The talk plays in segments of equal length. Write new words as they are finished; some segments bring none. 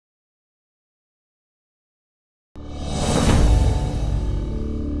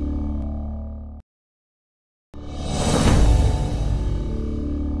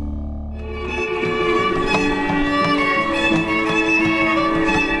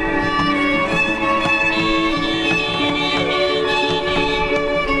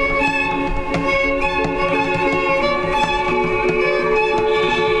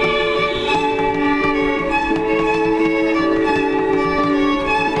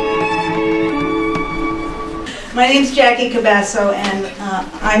My name's Jackie Cabasso, and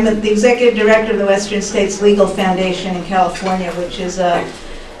I'm the Executive Director of the Western States Legal Foundation in California, which is a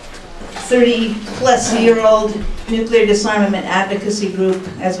 30-plus-year-old nuclear disarmament advocacy group,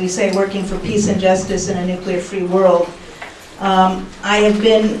 as we say, working for peace and justice in a nuclear-free world. We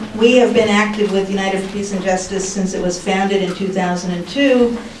have been active with United for Peace and Justice since it was founded in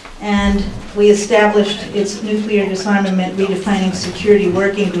 2002, and we established its nuclear disarmament redefining security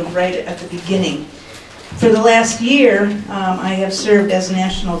working group right at the beginning. For the last year, I have served as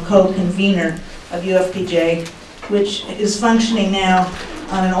national co-convener of UFPJ, which is functioning now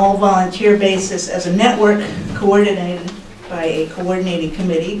on an all-volunteer basis as a network coordinated by a coordinating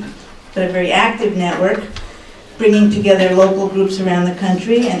committee, but a very active network, bringing together local groups around the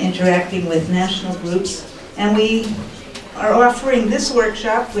country and interacting with national groups. And we are offering this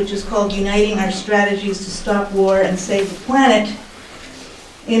workshop, which is called Uniting Our Strategies to Stop War and Save the Planet,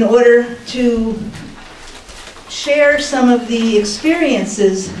 in order to share some of the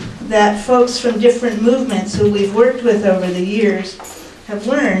experiences that folks from different movements who we've worked with over the years have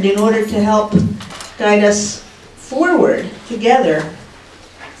learned in order to help guide us forward together.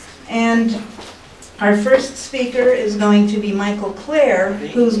 And our first speaker is going to be Michael Klare,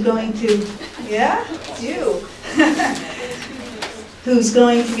 who's going to, yeah, it's you, who's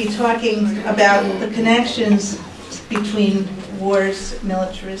going to be talking about the connections between wars,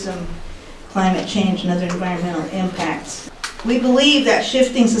 militarism, climate change, and other environmental impacts. We believe that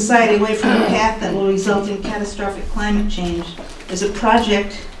shifting society away from a path that will result in catastrophic climate change is a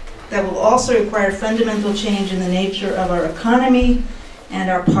project that will also require fundamental change in the nature of our economy and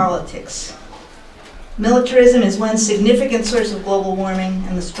our politics. Militarism is one significant source of global warming,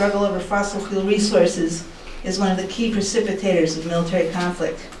 and the struggle over fossil fuel resources is one of the key precipitators of military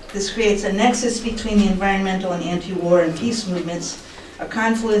conflict. This creates a nexus between the environmental and anti-war and peace movements, a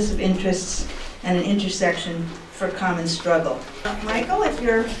confluence of interests, and an intersection for common struggle. Michael, if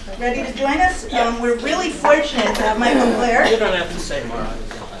you're ready to join us, we're really fortunate to have Michael Klare. You don't have to say more.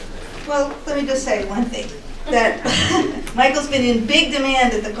 Well, let me just say one thing, that Michael's been in big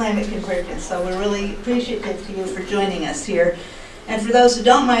demand at the Climate Convergence, so we're really appreciative to you for joining us here. And for those who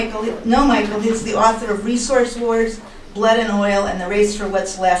don't know Michael, he's the author of Resource Wars, Blood and Oil, and the Race for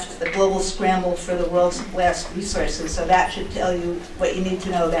What's Left, the global scramble for the world's last resources. So that should tell you what you need to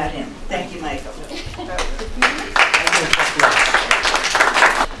know about him. Thank you, Michael.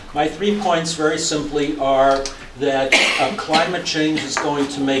 My 3 points very simply are that climate change is going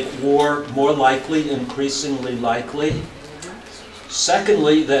to make war more likely, increasingly likely.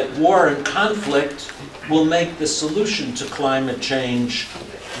 Secondly, that war and conflict will make the solution to climate change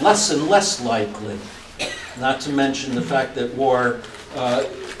less and less likely. Not to mention the fact that war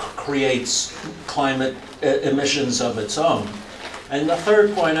creates climate emissions of its own. And the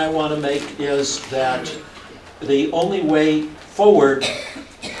third point I want to make is that the only way forward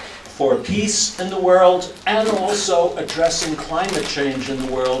for peace in the world and also addressing climate change in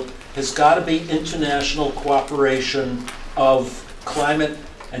the world has got to be international cooperation of climate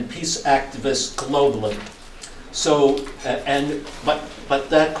and peace activists globally. So, but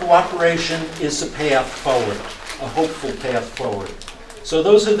that cooperation is a path forward, a hopeful path forward. So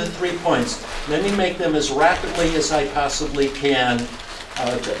those are the 3 points. Let me make them as rapidly as I possibly can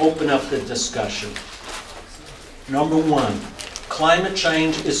to open up the discussion. Number 1, climate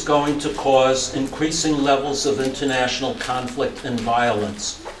change is going to cause increasing levels of international conflict and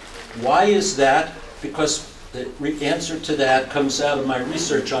violence. Why is that? Because the answer to that comes out of my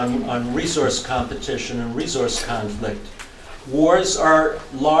research on resource competition and resource conflict. Wars are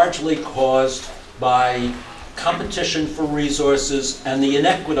largely caused by competition for resources and the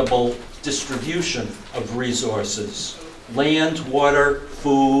inequitable distribution of resources. Land, water,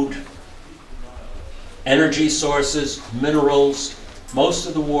 food, energy sources, minerals. Most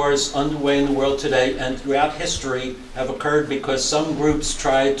of the wars underway in the world today and throughout history have occurred because some groups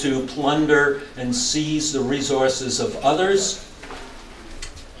tried to plunder and seize the resources of others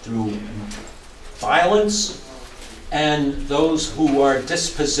through violence, and those who are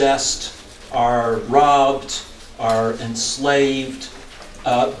dispossessed are robbed, are enslaved,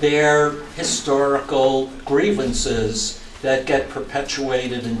 bear historical grievances that get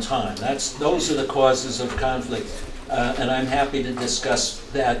perpetuated in time. Those are the causes of conflict. And I'm happy to discuss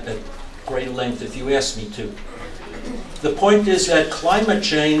that at great length if you ask me to. The point is that climate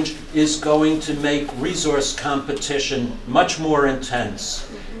change is going to make resource competition much more intense,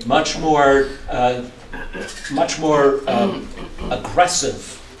 much more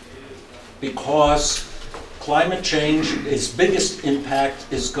aggressive, because climate change, its biggest impact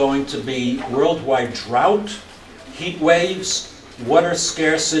is going to be worldwide drought, heat waves, water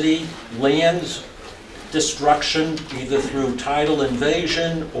scarcity, land destruction, either through tidal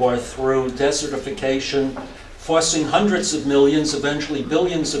invasion or through desertification, forcing hundreds of millions, eventually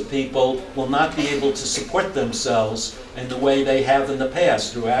billions of people will not be able to support themselves in the way they have in the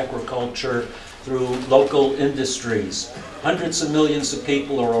past, through agriculture, through local industries. Hundreds of millions of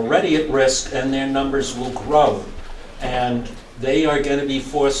people are already at risk, and their numbers will grow. And they are going to be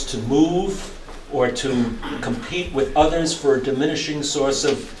forced to move or to compete with others for a diminishing source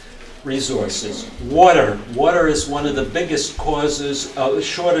of resources. Water. Water is one of the biggest causes, the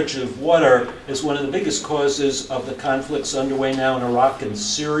shortage of water is one of the biggest causes of the conflicts underway now in Iraq and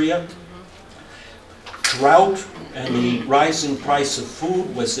Syria. Drought and the rising price of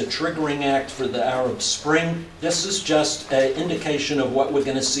food was the triggering act for the Arab Spring. This is just an indication of what we're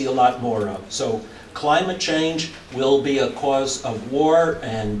going to see a lot more of. So climate change will be a cause of war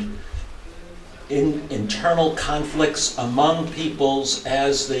and internal conflicts among peoples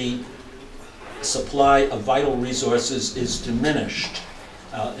as the supply of vital resources is diminished.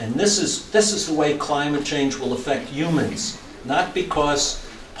 And this is the way climate change will affect humans, not because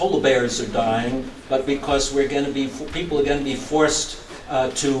polar bears are dying, but because people are going to be forced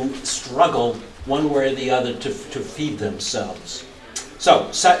to struggle one way or the other to feed themselves. So,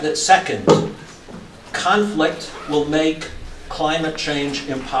 second, conflict will make climate change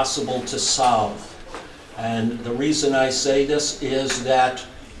impossible to solve. And the reason I say this is that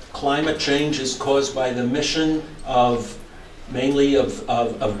climate change is caused by the emission of mainly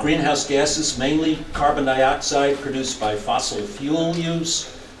of greenhouse gases, mainly carbon dioxide produced by fossil fuel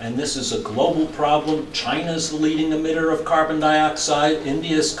use. And this is a global problem. China is the leading emitter of carbon dioxide.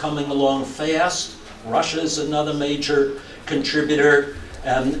 India is coming along fast. Russia is another major contributor.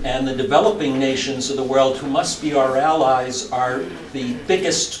 And the developing nations of the world, who must be our allies, are the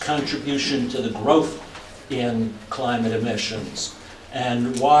biggest contribution to the growth in climate emissions,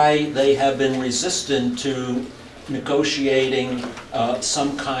 and why they have been resistant to negotiating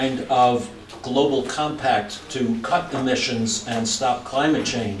some kind of global compact to cut emissions and stop climate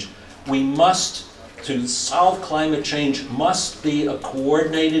change. We must, to solve climate change, must be a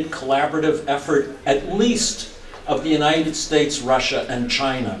coordinated, collaborative effort, at least of the United States, Russia, and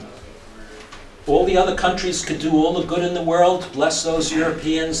China. All the other countries could do all the good in the world. Bless those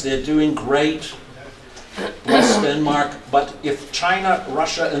Europeans, they're doing great. Bless Denmark. But if China,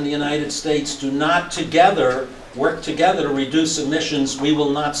 Russia, and the United States do not work together to reduce emissions, we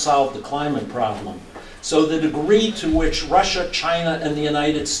will not solve the climate problem. So the degree to which Russia, China, and the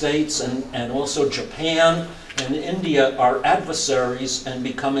United States, and also Japan and India are adversaries and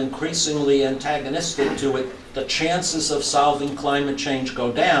become increasingly antagonistic to it, the chances of solving climate change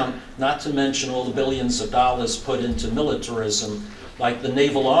go down, not to mention all the billions of dollars put into militarism, like the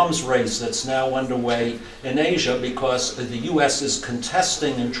naval arms race that's now underway in Asia, because the US is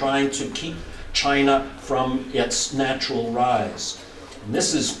contesting and trying to keep China from its natural rise. And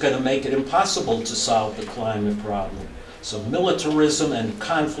this is going to make it impossible to solve the climate problem. So militarism and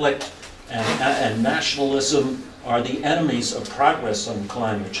conflict and nationalism are the enemies of progress on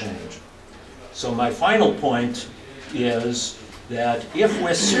climate change. So my final point is that if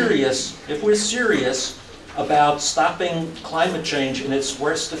we're serious about stopping climate change in its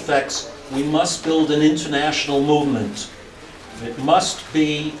worst effects, we must build an international movement. It must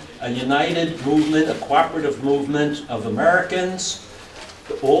be a united movement, a cooperative movement of Americans.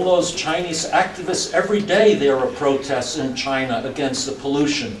 All those Chinese activists, every day there are protests in China against the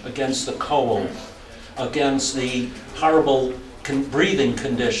pollution, against the coal, against the horrible breathing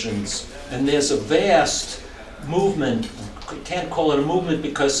conditions. And there's a vast movement. We can't call it a movement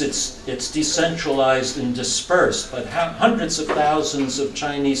because it's decentralized and dispersed, but hundreds of thousands of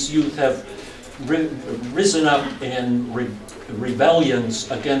Chinese youth have risen up in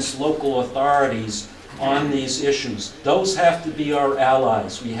rebellions against local authorities on these issues. Those have to be our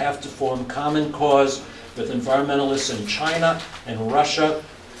allies. We have to form common cause with environmentalists in China and Russia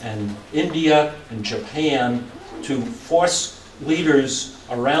and India and Japan to force leaders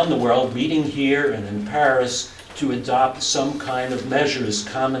around the world, meeting here and in Paris, to adopt some kind of measures,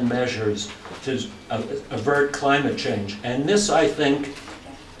 common measures, to avert climate change. And this, I think,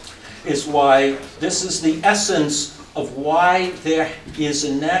 is why, this is the essence of why there is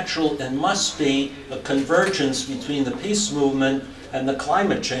a natural and must be a convergence between the peace movement and the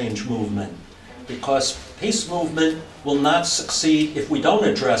climate change movement. Because peace movement will not succeed if we don't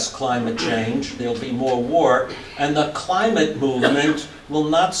address climate change. There'll be more war. And the climate movement will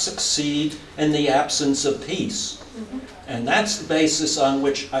not succeed in the absence of peace. And that's the basis on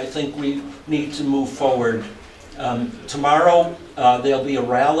which I think we need to move forward. Tomorrow there'll be a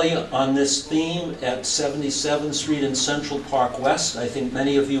rally on this theme at 77th Street in Central Park West. I think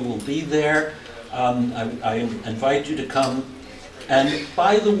many of you will be there. I invite you to come. And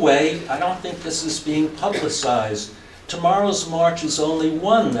by the way, I don't think this is being publicized. Tomorrow's march is only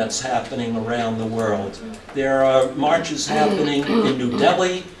one that's happening around the world. There are marches happening in New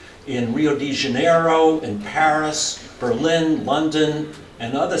Delhi, in Rio de Janeiro, in Paris, Berlin, London,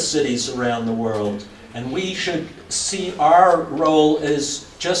 and other cities around the world. And we should see our role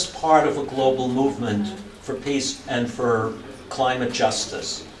as just part of a global movement for peace and for climate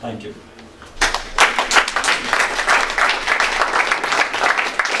justice. Thank you.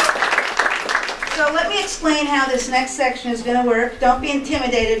 So let me explain how this next section is going to work. Don't be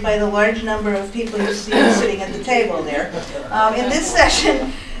intimidated by the large number of people you see sitting at the table there. In this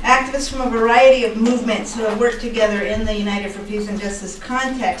session, activists from a variety of movements who have worked together in the United for Peace and Justice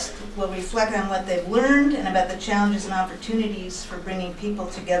context will reflect on what they've learned and about the challenges and opportunities for bringing people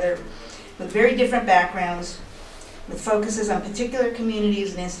together with very different backgrounds, with focuses on particular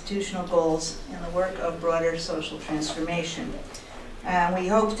communities and institutional goals in the work of broader social transformation. We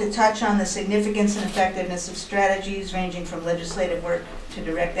hope to touch on the significance and effectiveness of strategies ranging from legislative work to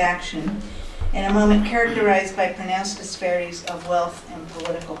direct action, in a moment characterized by pronounced disparities of wealth and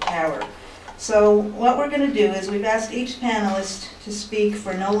political power. So what we're going to do is we've asked each panelist to speak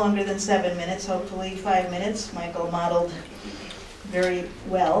for no longer than 7 minutes, hopefully 5 minutes. Michael modeled very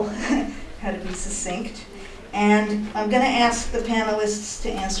well how to be succinct. And I'm going to ask the panelists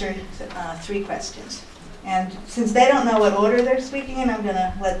to answer 3 questions. And since they don't know what order they're speaking in, I'm going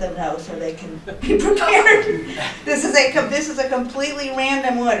to let them know so they can be prepared. This is a completely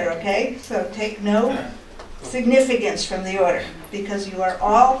random order, okay? So take no significance from the order, because you are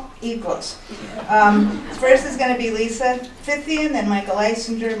all equals. First is going to be Lisa Fithian, then Michael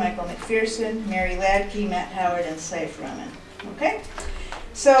Eisenscher, Michael McPhearson, Mary Hladky, Matt Howard, and Saif Rahman. Okay?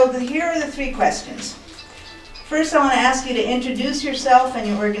 So here are the 3 questions. First, I want to ask you to introduce yourself and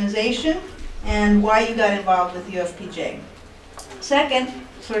your organization, and why you got involved with UFPJ. Second,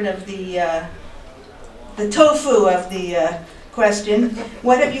 sort of the tofu of the question,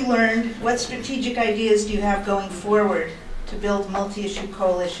 what have you learned? What strategic ideas do you have going forward to build multi-issue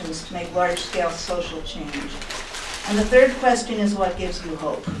coalitions to make large-scale social change? And the third question is, what gives you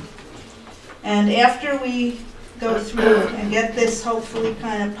hope? And after we go through and get this hopefully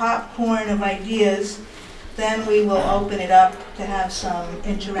kind of popcorn of ideas, then we will open it up to have some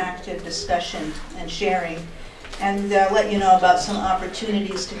interactive discussion and sharing, and let you know about some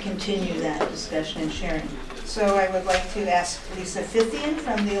opportunities to continue that discussion and sharing. So I would like to ask Lisa Fithian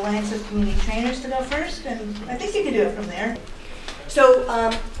from the Alliance of Community Trainers to go first, and I think you can do it from there.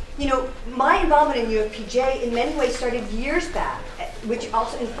 So, you know, my involvement in UFPJ in many ways started years back, which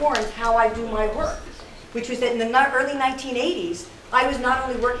also informs how I do my work, which was that in the early 1980s, I was not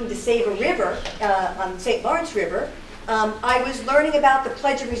only working to save a river, on St. Lawrence River, I was learning about the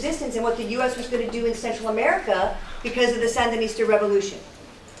Pledge of Resistance and what the U.S. was going to do in Central America because of the Sandinista Revolution.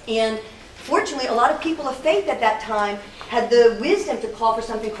 And fortunately, a lot of people of faith at that time had the wisdom to call for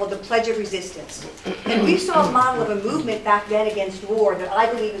something called the Pledge of Resistance. And we saw a model of a movement back then against war that I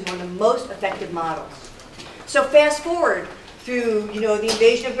believe is one of the most effective models. So fast forward through, you know, the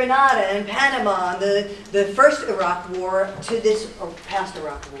invasion of Grenada and Panama, the first Iraq War to this, or past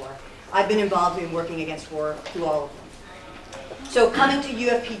Iraq War. I've been involved in working against war through all of them. So coming to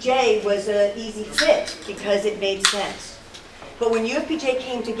UFPJ was an easy fit because it made sense. But when UFPJ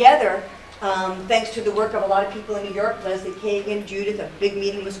came together, thanks to the work of a lot of people in New York, Leslie Kagan, Judith, a big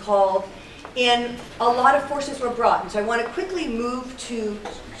meeting was called, and a lot of forces were brought. And so I want to quickly move to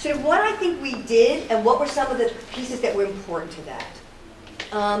sort of what I think we did and what were some of the pieces that were important to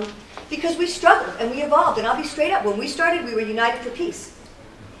that. Because we struggled and we evolved, and I'll be straight up, when we started we were United for Peace.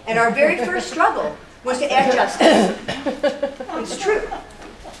 And our very first struggle was to add justice. It's true.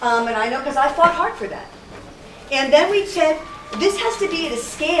 And I know because I fought hard for that. And then we said, this has to be at a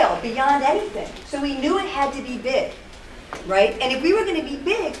scale beyond anything. So we knew it had to be big, right? And if we were going to be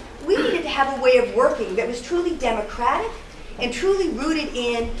big, we needed to have a way of working that was truly democratic and truly rooted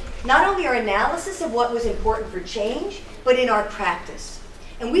in not only our analysis of what was important for change, but in our practice.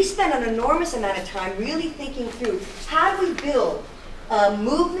 And we spent an enormous amount of time really thinking through, how do we build a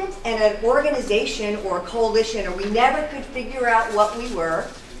movement and an organization or a coalition, or we never could figure out what we were,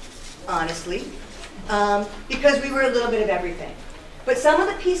 honestly, because we were a little bit of everything. But some of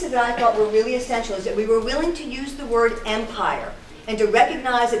the pieces that I thought were really essential is that we were willing to use the word empire and to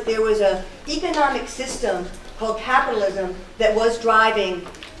recognize that there was an economic system called capitalism that was driving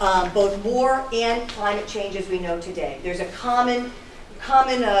both war and climate change as we know today. There's a common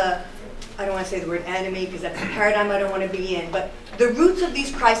I don't want to say the word enemy because that's a paradigm I don't want to be in, but the roots of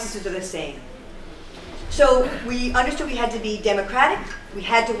these crises are the same. So we understood we had to be democratic, we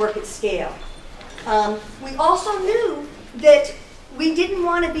had to work at scale. We also knew that we didn't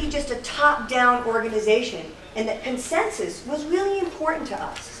want to be just a top-down organization, and that consensus was really important to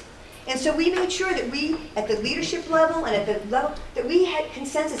us. And so we made sure that we, at the leadership level and at the level, that we had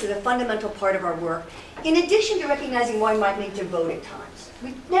consensus as a fundamental part of our work, in addition to recognizing why we might need to vote at times.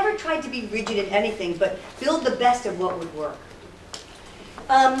 We never tried to be rigid in anything, but build the best of what would work.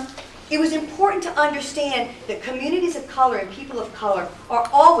 It was important to understand that communities of color and people of color are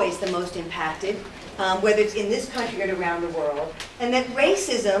always the most impacted, whether it's in this country or around the world, and that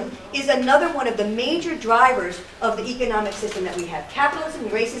racism is another one of the major drivers of the economic system that we have. Capitalism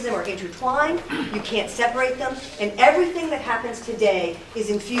and racism are intertwined, you can't separate them, and everything that happens today is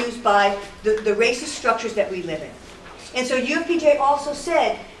infused by the racist structures that we live in. And so UFPJ also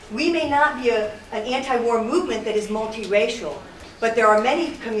said, we may not be an anti-war movement that is multiracial, but there are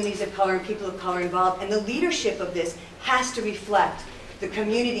many communities of color and people of color involved, and the leadership of this has to reflect the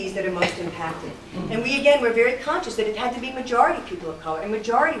communities that are most impacted. And we, again, were very conscious that it had to be majority people of color and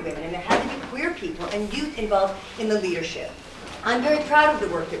majority women, and there had to be queer people and youth involved in the leadership. I'm very proud of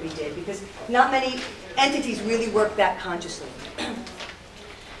the work that we did, because not many entities really work that consciously.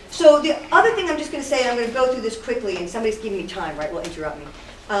 So the other thing I'm just going to say, and I'm going to go through this quickly, and somebody's giving me time, right, will interrupt me,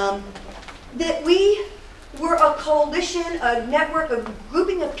 that we were a coalition, a network, a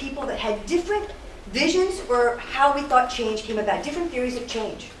grouping of people that had different visions or how we thought change came about, different theories of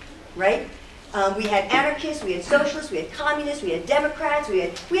change, right? We had anarchists, we had socialists, we had communists, we had Democrats, we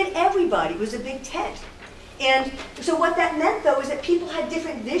had everybody. It was a big tent. And so what that meant, though, is that people had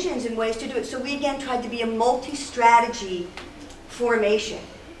different visions and ways to do it. So we, again, tried to be a multi-strategy formation.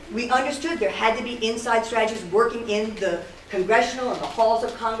 We understood there had to be inside strategies working in the congressional and the halls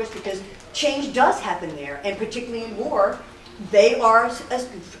of Congress, because change does happen there, and particularly in war, they are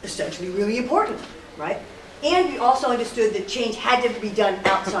essentially really important, right? And we also understood that change had to be done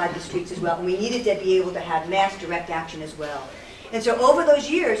outside the streets as well, and we needed to be able to have mass direct action as well. And so over those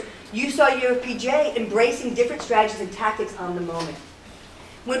years, you saw UFPJ embracing different strategies and tactics on the moment.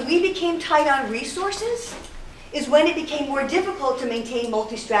 When we became tight on resources is when it became more difficult to maintain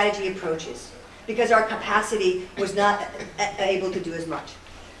multi-strategy approaches, because our capacity was not able to do as much.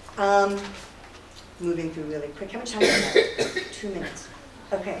 Moving through really quick. How much time do we have? 2 minutes.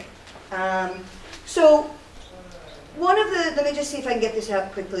 Okay. So one of the, let me just see if I can get this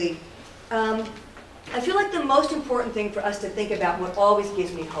out quickly. I feel like the most important thing for us to think about, what always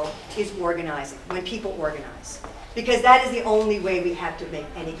gives me hope, is organizing, when people organize. Because that is the only way we have to make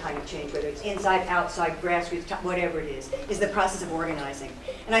any kind of change, whether it's inside, outside, grassroots, whatever it is the process of organizing.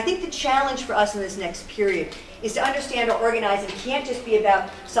 And I think the challenge for us in this next period is to understand our organizing can't just be about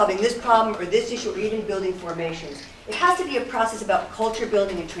solving this problem or this issue or even building formations. It has to be a process about culture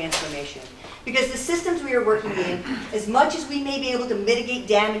building and transformation. Because the systems we are working in, as much as we may be able to mitigate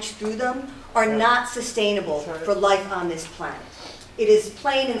damage through them, are not sustainable for life on this planet. It is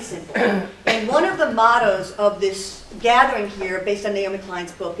plain and simple. And one of the mottos of this gathering here, based on Naomi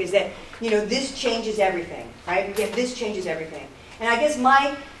Klein's book, is that, this changes everything, right? Again, this changes everything. And I guess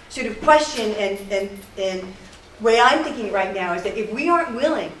my sort of question and way I'm thinking right now is that if we aren't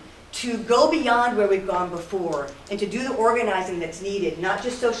willing to go beyond where we've gone before and to do the organizing that's needed, not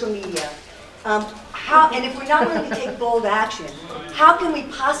just social media, and if we're not willing to take bold action, how can we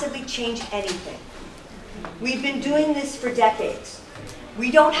possibly change anything? We've been doing this for decades. We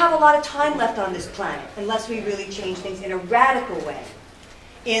don't have a lot of time left on this planet unless we really change things in a radical way.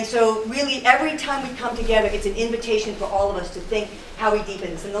 And so really every time we come together, it's an invitation for all of us to think how we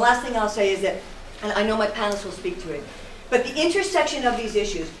deepen this. And the last thing I'll say is that, and I know my panelists will speak to it, but the intersection of these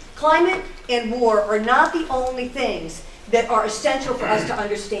issues, climate and war, are not the only things that are essential for us to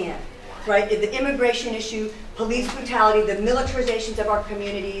understand. Right? The immigration issue, police brutality, the militarizations of our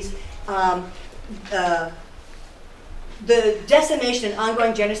communities, the decimation and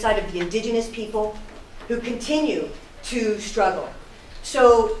ongoing genocide of the indigenous people who continue to struggle.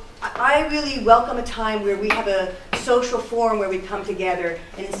 So I really welcome a time where we have a social forum where we come together,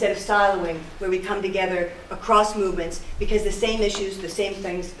 and instead of siloing, where we come together across movements, because the same issues, the same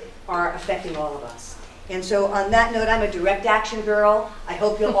things are affecting all of us. And so on that note, I'm a direct action girl. I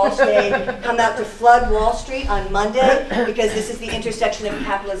hope you'll all come out to Flood Wall Street on Monday, because this is the intersection of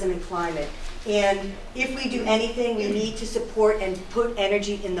capitalism and climate. And if we do anything, we need to support and put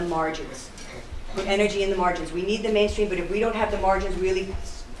energy in the margins. Put energy in the margins. We need the mainstream, but if we don't have the margins really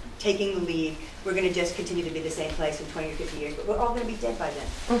taking the lead, we're going to just continue to be the same place in 20 or 50 years, but we're all going to be dead by then.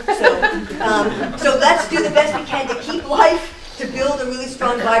 So let's do the best we can to keep life, to build a really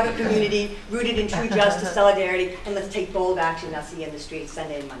strong, vibrant community rooted in true justice, solidarity, and let's take bold action. I'll see you in the streets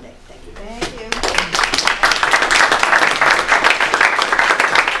Sunday and Monday. Thank you. Thank you.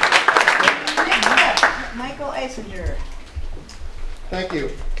 Eisenscher. Thank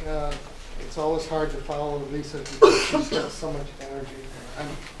you. It's always hard to follow Lisa because she's got so much energy. I'm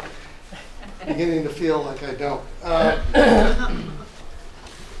beginning to feel like I don't.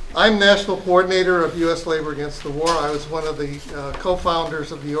 I'm National Coordinator of U.S. Labor Against the War. I was one of the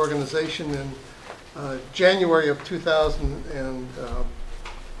co-founders of the organization in January of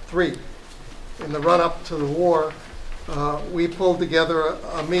 2003. In the run-up to the war, we pulled together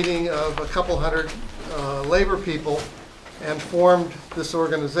a meeting of a couple hundred labor people and formed this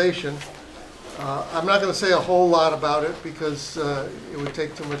organization. I'm not going to say a whole lot about it because it would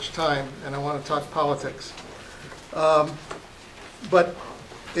take too much time, and I want to talk politics. But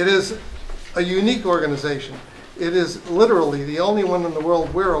it is a unique organization. It is literally the only one in the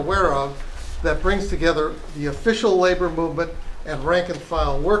world we're aware of that brings together the official labor movement and rank and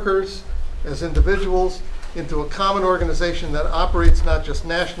file workers as individuals into a common organization that operates not just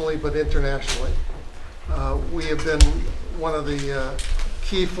nationally but internationally. We have been one of the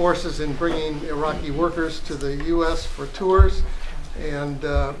key forces in bringing Iraqi workers to the U.S. for tours and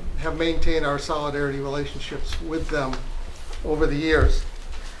have maintained our solidarity relationships with them over the years.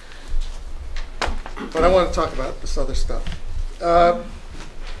 But I want to talk about this other stuff.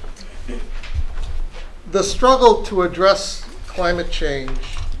 The struggle to address climate change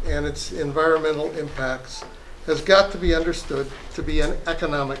and its environmental impacts has got to be understood to be an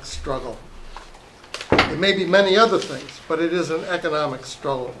economic struggle. It may be many other things, but it is an economic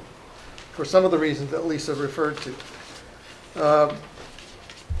struggle for some of the reasons that Lisa referred to.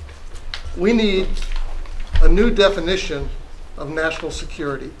 We need a new definition of national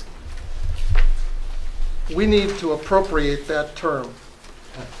security. We need to appropriate that term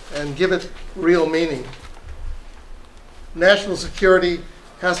and give it real meaning. National security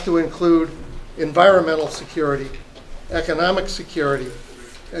has to include environmental security, economic security,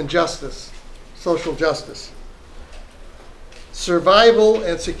 and justice, social justice. Survival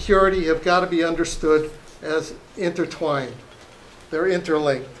and security have got to be understood as intertwined. They're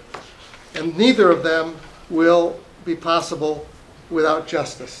interlinked. And neither of them will be possible without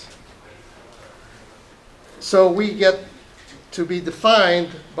justice. So we get to be defined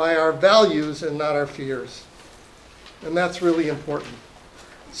by our values and not our fears. And that's really important.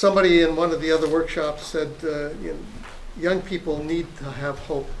 Somebody in one of the other workshops said, young people need to have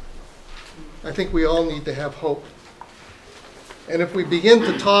hope. I think we all need to have hope. And if we begin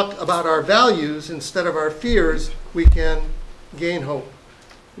to talk about our values instead of our fears, we can gain hope.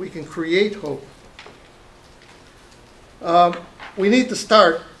 We can create hope. We need to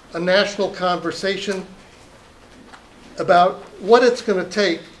start a national conversation about what it's going to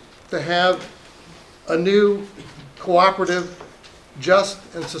take to have a new, cooperative, just,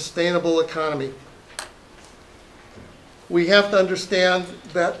 and sustainable economy. We have to understand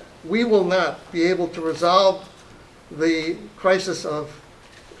that we will not be able to resolve the crisis of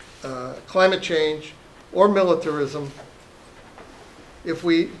climate change or militarism if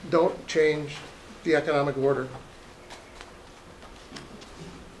we don't change the economic order.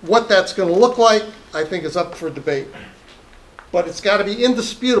 What that's going to look like, I think, is up for debate. But it's got to be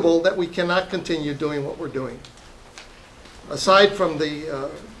indisputable that we cannot continue doing what we're doing. Aside from the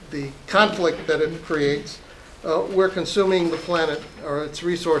conflict that it creates, we're consuming the planet or its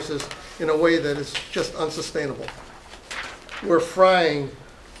resources in a way that is just unsustainable. We're frying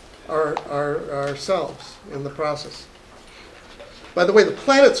ourselves in the process. By the way, the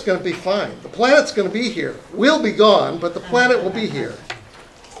planet's going to be fine. The planet's going to be here. We'll be gone, but the planet will be here.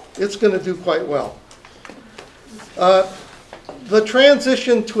 It's going to do quite well. The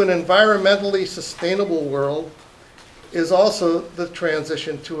transition to an environmentally sustainable world is also the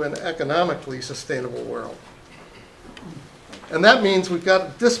transition to an economically sustainable world. And that means we've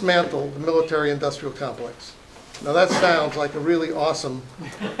got to dismantle the military-industrial complex. Now that sounds like a really awesome,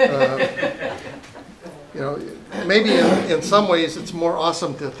 maybe in some ways it's more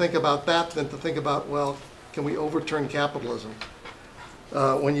awesome to think about that than to think about, well, can we overturn capitalism?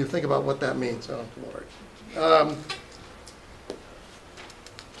 When you think about what that means. Oh, Lord.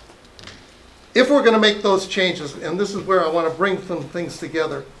 If we're going to make those changes, and this is where I want to bring some things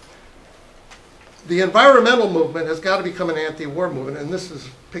together, the environmental movement has got to become an anti-war movement, and this is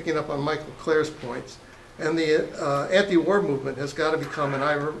picking up on Michael Klare's points, and the anti-war movement has got to become an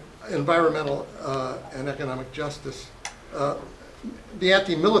environmental and economic justice. The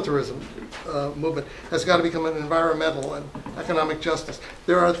anti-militarism movement has got to become an environmental and economic justice.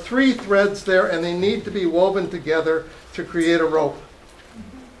 There are three threads there, and they need to be woven together to create a rope.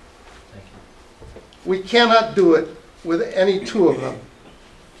 We cannot do it with any two of them.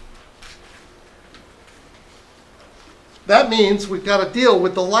 That means we've got to deal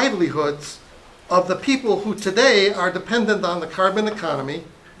with the livelihoods of the people who today are dependent on the carbon economy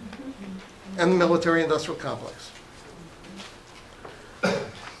and the military-industrial complex.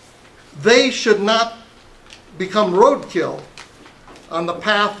 They should not become roadkill on the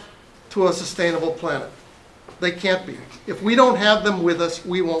path to a sustainable planet. They can't be. If we don't have them with us,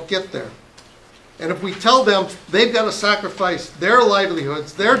 we won't get there. And if we tell them they've got to sacrifice their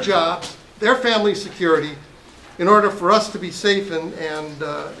livelihoods, their jobs, their family security, in order for us to be safe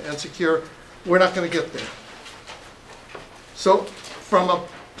and secure, we're not going to get there. So from a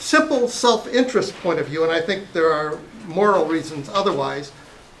simple self-interest point of view, and I think there are moral reasons otherwise,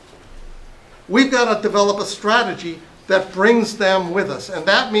 we've got to develop a strategy that brings them with us. And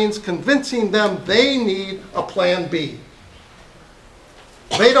that means convincing them they need a plan B.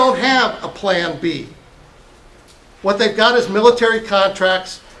 They don't have a plan B. What they've got is military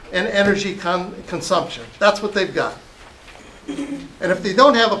contracts and energy consumption. That's what they've got. And if they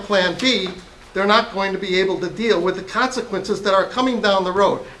don't have a plan B, they're not going to be able to deal with the consequences that are coming down the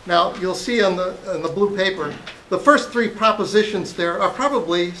road. Now, you'll see on the blue paper, the first three propositions there are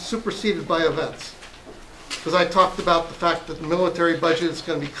probably superseded by events. Because I talked about the fact that the military budget is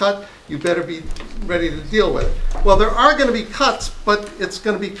going to be cut, you better be ready to deal with it. Well, there are going to be cuts, but it's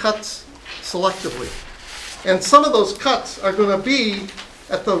going to be cuts selectively. And some of those cuts are going to be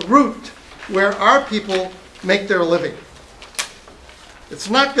at the root where our people make their living. It's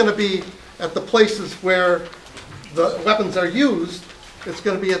not going to be at the places where the weapons are used. It's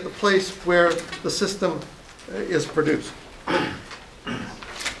going to be at the place where the system is produced.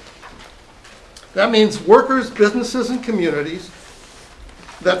 That means workers, businesses, and communities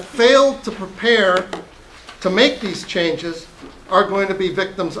that fail to prepare to make these changes are going to be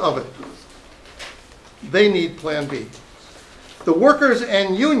victims of it. They need Plan B. The workers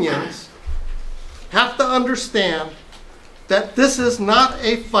and unions have to understand that this is not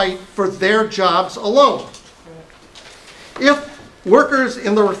a fight for their jobs alone. If workers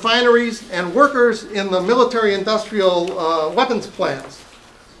in the refineries and workers in the military-industrial weapons plants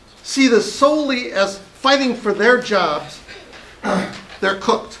see this solely as fighting for their jobs, they're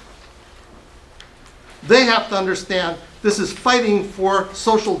cooked. They have to understand this is fighting for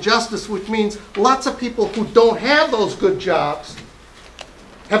social justice, which means lots of people who don't have those good jobs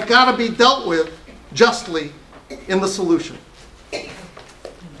have got to be dealt with justly in the solution.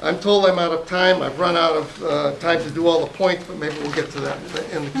 I'm told I'm out of time. I've run out of time to do all the points, but maybe we'll get to that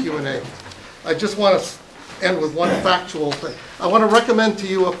in the Q&A. I just want to end with one factual thing. I want to recommend to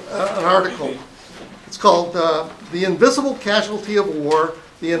you an article. It's called The Invisible Casualty of War,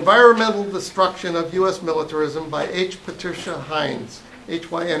 The Environmental Destruction of U.S. Militarism by H. Patricia Hines,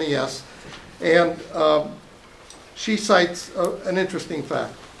 H-Y-N-E-S. And she cites an interesting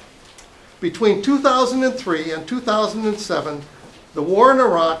fact. Between 2003 and 2007, the war in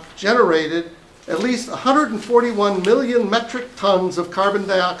Iraq generated at least 141 million metric tons of carbon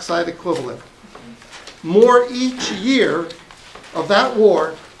dioxide equivalent. More each year of that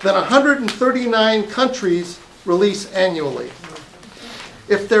war than 139 countries release annually.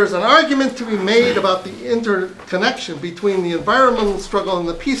 If there's an argument to be made about the interconnection between the environmental struggle and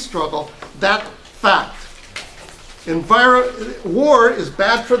the peace struggle, that fact. War is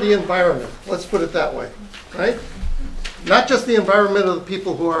bad for the environment, let's put it that way, right? Not just the environment of the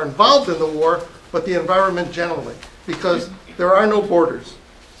people who are involved in the war, but the environment generally, because there are no borders.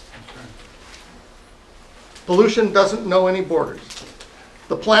 Pollution doesn't know any borders.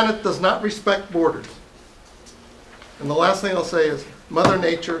 The planet does not respect borders. And the last thing I'll say is, Mother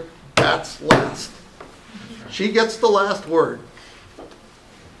Nature, that's last. She gets the last word.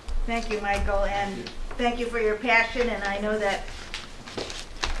 Thank you, Michael, and thank you for your passion, and I know that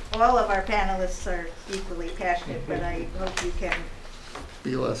all of our panelists are equally passionate, but I hope you can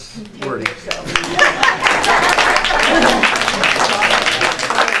be less contain wordy. yourself.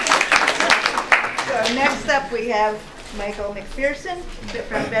 So next up we have Michael McPhearson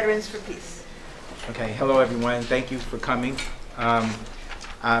from Veterans for Peace. Okay, hello everyone. Thank you for coming.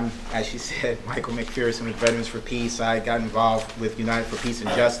 I'm, as you said, Michael McPhearson with Veterans for Peace. I got involved with United for Peace and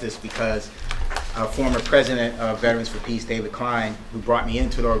Justice because a former president of Veterans for Peace, David Klein, who brought me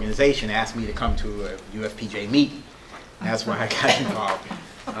into the organization, asked me to come to a UFPJ meeting. And that's why I got involved.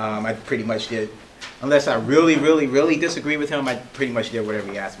 I pretty much did, unless I really, really, really disagree with him, I pretty much did whatever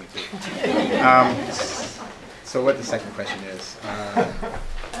he asked me to. So what the second question is?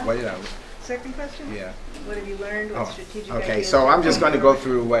 What did I? Second question? Yeah. What have you learned? What strategic okay, ideas so are I'm just going to going go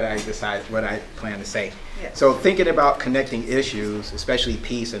through what I plan to say. Yes. So thinking about connecting issues, especially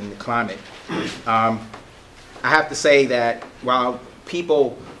peace and climate, I have to say that while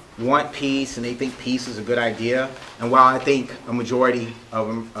people want peace and they think peace is a good idea, And while I think a majority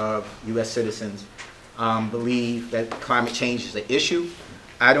of US citizens believe that climate change is an issue,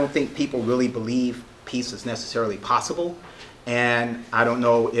 I don't think people really believe peace is necessarily possible. And I don't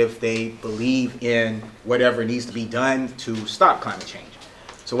know if they believe in whatever needs to be done to stop climate change.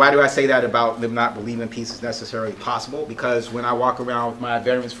 So why do I say that about them not believing peace is necessarily possible? Because when I walk around with my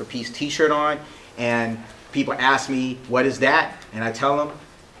Veterans for Peace t-shirt on and people ask me, what is that? And I tell them,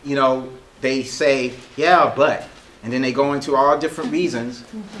 you know, they say, yeah, but. And then they go into all different reasons,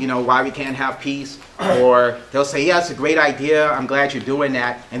 you know, why we can't have peace. Or they'll say, yeah, it's a great idea. I'm glad you're doing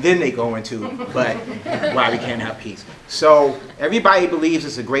that. And then they go into, but why we can't have peace. So everybody believes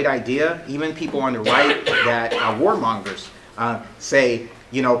it's a great idea. Even people on the right that are warmongers say,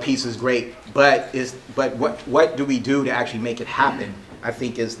 you know, peace is great. But what do we do to actually make it happen? I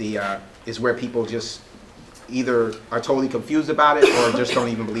think is where people just either are totally confused about it or just don't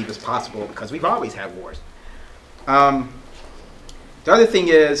even believe it's possible, because we've always had wars. The other thing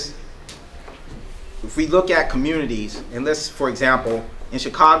is, if we look at communities, and let's, for example, in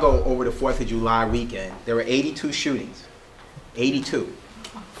Chicago over the 4th of July weekend, there were 82 shootings, 82.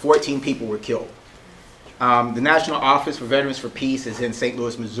 14 people were killed. The National Office for Veterans for Peace is in St.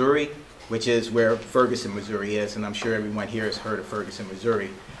 Louis, Missouri, which is where Ferguson, Missouri is, and I'm sure everyone here has heard of Ferguson, Missouri.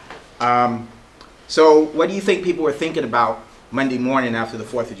 So what do you think people were thinking about Monday morning after the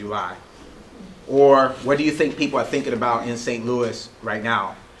 4th of July? Or what do you think people are thinking about in St. Louis right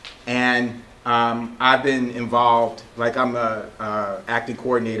now? And I've been involved, like I'm a acting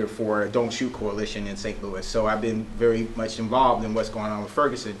coordinator for a Don't Shoot Coalition in St. Louis, so I've been very much involved in what's going on with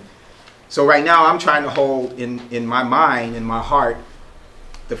Ferguson. So right now I'm trying to hold in my mind, in my heart,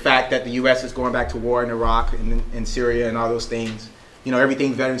 the fact that the US is going back to war in Iraq and in Syria and all those things, you know,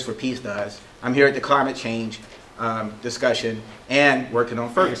 everything Veterans for Peace does. I'm here at the climate change discussion and working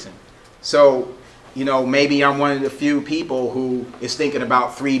on Ferguson. So, you know, maybe I'm one of the few people who is thinking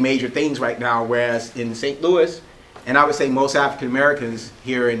about 3 major things right now, whereas in St. Louis, and I would say most African Americans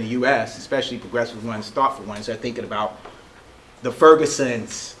here in the US, especially progressive ones, thoughtful ones, are thinking about the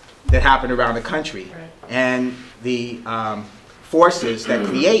Fergusons that happen around the country and the forces that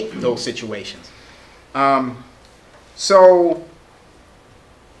create those situations. So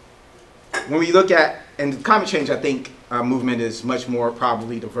when we look at, and climate change, I think, movement is much more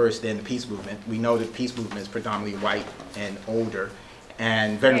probably diverse than the peace movement. We know that the peace movement is predominantly white and older,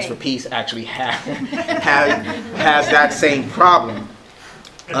 and Veterans for Peace actually has that same problem.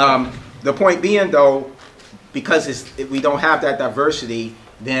 The point being, though, because we don't have that diversity,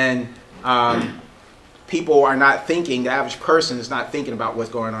 then people are not thinking, the average person is not thinking about what's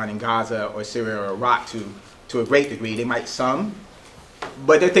going on in Gaza or Syria or Iraq to a great degree. They might some,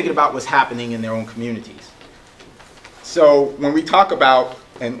 but they're thinking about what's happening in their own communities. So when we talk about,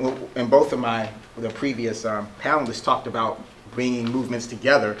 and both of the previous panelists talked about bringing movements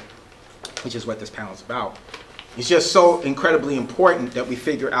together, which is what this panel is about, it's just so incredibly important that we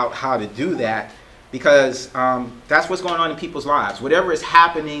figure out how to do that, because that's what's going on in people's lives. Whatever is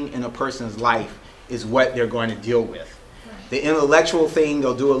happening in a person's life is what they're going to deal with. The intellectual thing,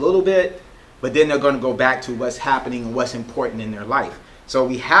 they'll do a little bit, but then they're going to go back to what's happening and what's important in their life. So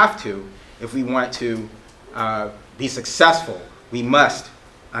we have to, if we want to be successful, we must,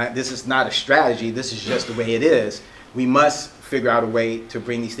 this is not a strategy, this is just the way it is, we must figure out a way to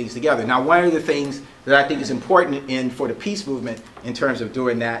bring these things together. Now, one of the things that I think is important for the peace movement in terms of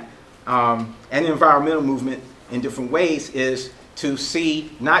doing that, and the environmental movement in different ways, is to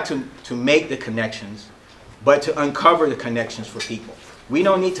see, not to make the connections, but to uncover the connections for people. We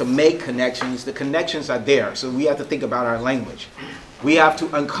don't need to make connections, the connections are there, so we have to think about our language. We have to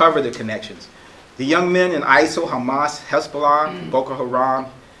uncover the connections. The young men in ISIL, Hamas, Hezbollah, Boko Haram,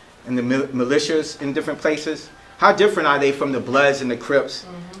 and the militias in different places, how different are they from the Bloods and the Crips,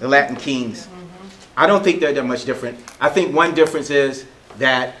 the Latin Kings? I don't think they're that much different. I think one difference is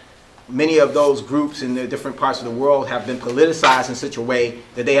that many of those groups in the different parts of the world have been politicized in such a way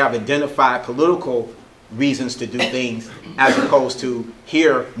that they have identified political reasons to do things, as opposed to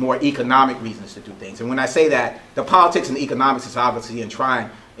here more economic reasons to do things. And when I say that, the politics and the economics is obviously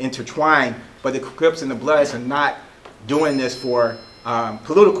intertwined, but the Crips and the Bloods are not doing this for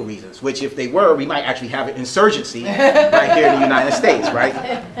political reasons, which if they were, we might actually have an insurgency right here in the United States, right?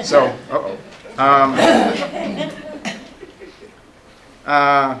 So,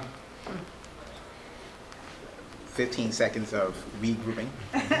 15 seconds of regrouping.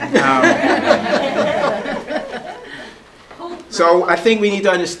 So I think we need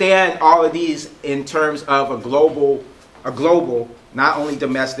to understand all of these in terms of a global, not only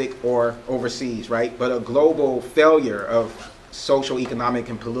domestic or overseas, right, but a global failure of social, economic,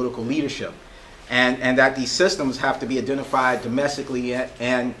 and political leadership. and that these systems have to be identified domestically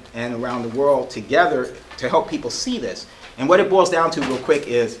and around the world together to help people see this. And what it boils down to real quick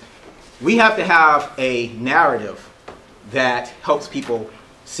is we have to have a narrative that helps people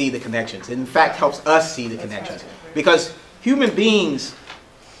see the connections. It in fact helps us see the connections. Because human beings,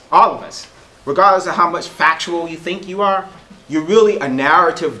 all of us, regardless of how much factual you think you are, you're really a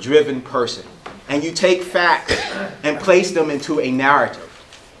narrative-driven person. And you take facts and place them into a narrative.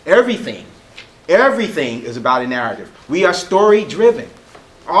 Everything is about a narrative. We are story-driven,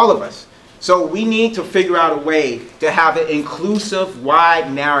 all of us. So we need to figure out a way to have an inclusive,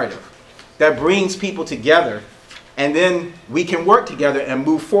 wide narrative that brings people together, and then we can work together and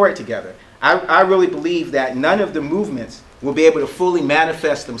move forward together. I really believe that none of the movements will be able to fully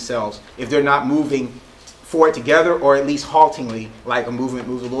manifest themselves if they're not moving forward together, or at least haltingly, like a movement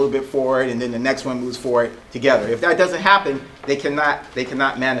moves a little bit forward and then the next one moves forward together. If that doesn't happen, they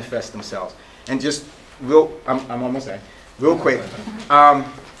cannot manifest themselves. And just I'm almost there. Real quick.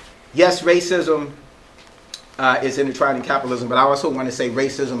 Yes, racism is intertwined in capitalism, but I also want to say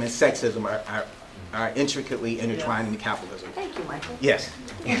racism and sexism are intricately intertwined in capitalism. Thank you, Michael. Yes.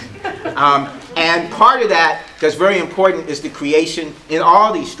 And part of that that's very important is the creation, in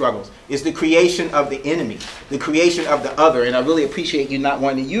all these struggles, is the creation of the enemy, the creation of the other. And I really appreciate you not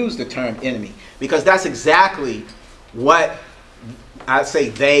wanting to use the term enemy, because that's exactly what I'd say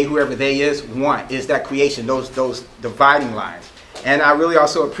they, whoever they is, want, is that creation, those dividing lines. And I really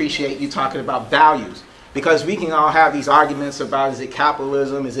also appreciate you talking about values, because we can all have these arguments about, is it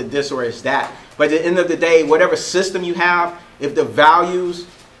capitalism, is it this or is that? But at the end of the day, whatever system you have, if the values,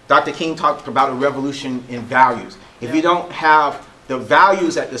 Dr. King talked about a revolution in values. If you don't have the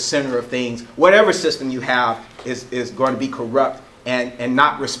values at the center of things, whatever system you have is going to be corrupt and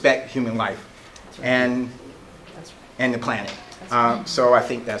not respect human life and the planet. So I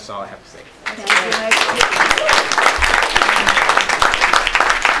think that's all I have to say.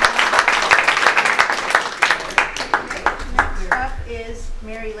 Next up is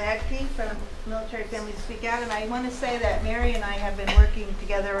Mary Hladky from Military Families Speak Out, and I want to say that Mary and I have been working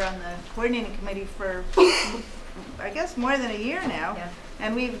together on the coordinating committee for, I guess, more than a year now. Yeah.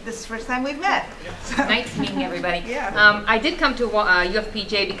 And this is the first time we've met. So. Nice meeting everybody. Yeah. I did come to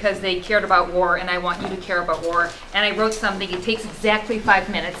UFPJ because they cared about war, and I want you to care about war. And I wrote something. It takes exactly 5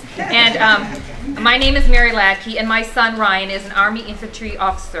 minutes. And my name is Mary Hladky, and my son Ryan is an Army infantry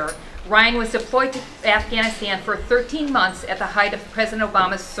officer. Ryan was deployed to Afghanistan for 13 months at the height of President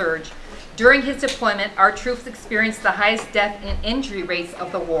Obama's surge. During his deployment, our troops experienced the highest death and injury rates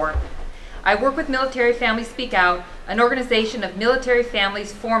of the war. I work with Military Families Speak Out, an organization of military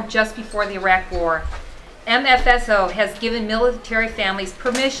families formed just before the Iraq War. MFSO has given military families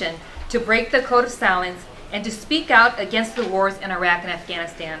permission to break the code of silence and to speak out against the wars in Iraq and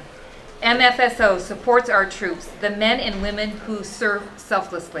Afghanistan. MFSO supports our troops, the men and women who serve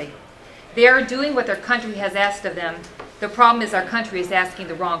selflessly. They are doing what their country has asked of them. The problem is our country is asking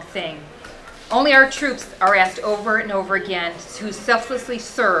the wrong thing. Only our troops are asked over and over again to selflessly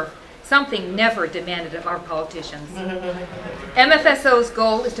serve, something never demanded of our politicians. MFSO's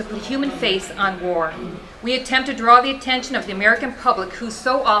goal is to put a human face on war. We attempt to draw the attention of the American public, who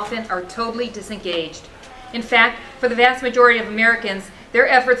so often are totally disengaged. In fact, for the vast majority of Americans, their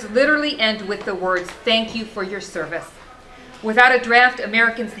efforts literally end with the words, "Thank you for your service." Without a draft,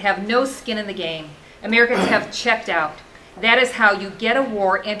 Americans have no skin in the game. Americans have checked out. That is how you get a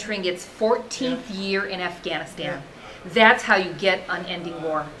war entering its 14th year in Afghanistan. That's how you get unending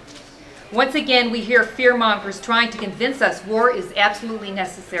war. Once again, we hear fearmongers trying to convince us war is absolutely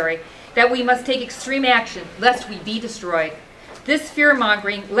necessary, that we must take extreme action lest we be destroyed. This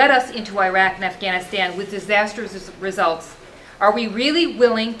fearmongering led us into Iraq and Afghanistan with disastrous results. Are we really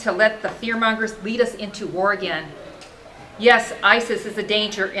willing to let the fearmongers lead us into war again? Yes, ISIS is a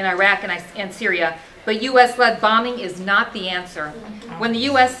danger in Iraq and Syria, but U.S.-led bombing is not the answer. When the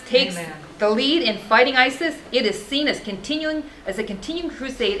U.S. takes the lead in fighting ISIS, it is seen as a continuing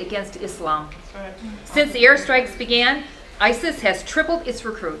crusade against Islam. Since the airstrikes began, ISIS has tripled its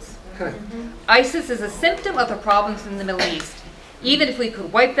recruits. ISIS is a symptom of the problems in the Middle East. Even if we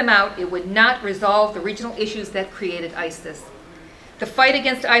could wipe them out, it would not resolve the regional issues that created ISIS. The fight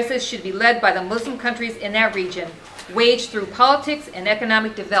against ISIS should be led by the Muslim countries in that region, waged through politics and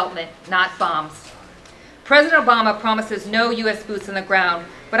economic development, not bombs. President Obama promises no U.S. boots on the ground,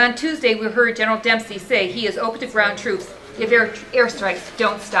 but on Tuesday we heard General Dempsey say he is open to ground troops if airstrikes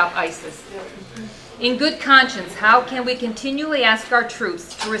don't stop ISIS. In good conscience, how can we continually ask our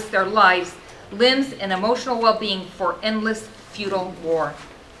troops to risk their lives, limbs, and emotional well-being for endless, futile war?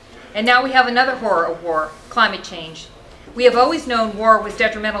 And now we have another horror of war, climate change. We have always known war was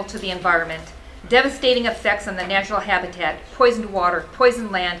detrimental to the environment. devastating effects on the natural habitat, poisoned water,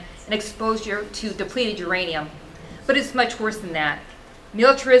 poisoned land, and exposure to depleted uranium. But it's much worse than that.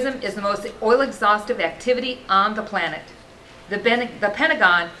 Militarism is the most oil-exhaustive activity on the planet. The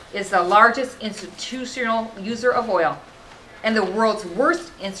Pentagon is the largest institutional user of oil and the world's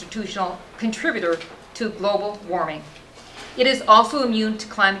worst institutional contributor to global warming. It is also immune to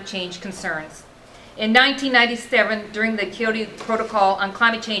climate change concerns. In 1997, during the Kyoto Protocol on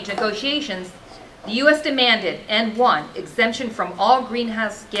climate change negotiations, the U.S. demanded and won exemption from all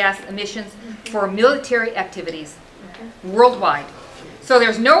greenhouse gas emissions for military activities worldwide. So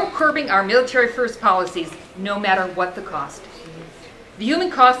there's no curbing our military-first policies, no matter what the cost. The human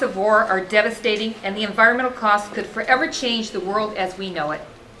costs of war are devastating, and the environmental costs could forever change the world as we know it.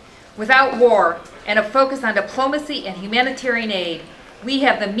 Without war and a focus on diplomacy and humanitarian aid, we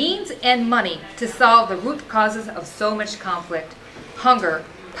have the means and money to solve the root causes of so much conflict: hunger,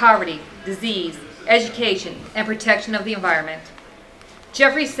 poverty, disease, education, and protection of the environment.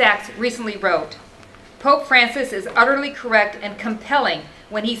 Jeffrey Sachs recently wrote, "Pope Francis is utterly correct and compelling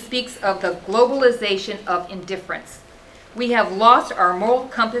when he speaks of the globalization of indifference. We have lost our moral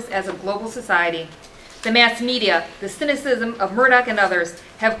compass as a global society. The mass media, the cynicism of Murdoch and others,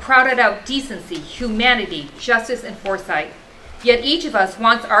 have crowded out decency, humanity, justice, and foresight. Yet each of us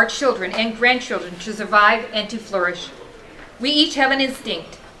wants our children and grandchildren to survive and to flourish. We each have an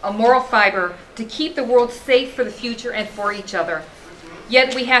instinct, a moral fiber, to keep the world safe for the future and for each other.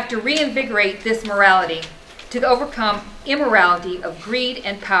 Yet we have to reinvigorate this morality to overcome immorality of greed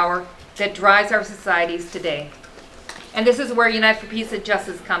and power that drives our societies today." And this is where United for Peace and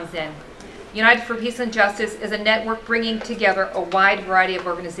Justice comes in. United for Peace and Justice is a network bringing together a wide variety of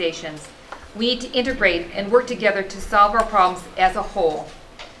organizations. We need to integrate and work together to solve our problems as a whole.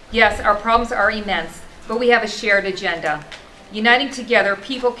 Yes, our problems are immense, but we have a shared agenda. Uniting together,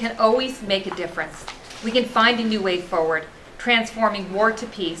 people can always make a difference. We can find a new way forward, transforming war to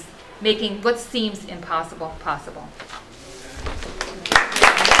peace, making what seems impossible possible.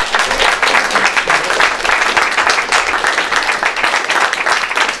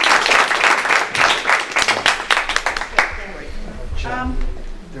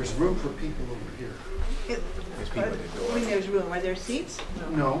 There's room for people over here. When there's room, are there seats?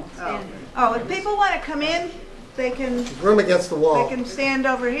 No. Oh, if people want to come in, they can Room against the wall. stand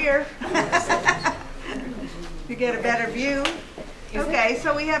over here. You get a better view. Okay,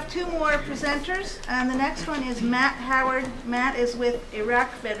 so we have two more presenters, and the next one is Matt Howard. Matt is with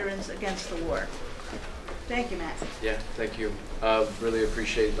Iraq Veterans Against the War. Thank you, Matt. Yeah, thank you. Really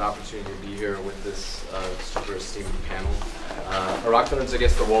appreciate the opportunity to be here with this super esteemed panel. Iraq Veterans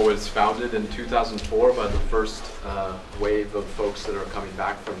Against the War was founded in 2004 by the first wave of folks that are coming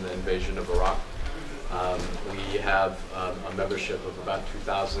back from the invasion of Iraq. We have a membership of about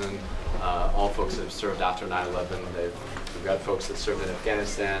 2,000, all folks that have served after 9/11. We've got folks that served in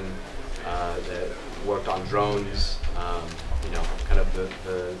Afghanistan, that worked on drones, you know, kind of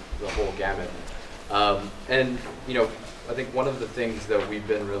the whole gamut. And, you know, I think one of the things that we've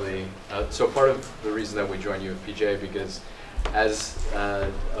been really, so part of the reason that we joined UFPJ, because as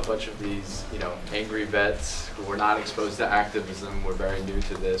a bunch of these, you know, angry vets who were not exposed to activism, we're very new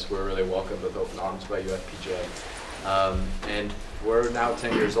to this, we're really welcomed with open arms by UFPJ. And we're now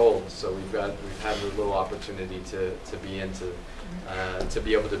 10 years old, so we've had a little opportunity to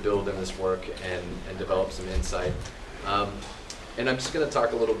be able to build in this work and develop some insight. And I'm just going to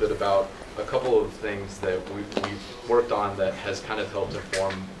talk a little bit about a couple of things that we've worked on that has kind of helped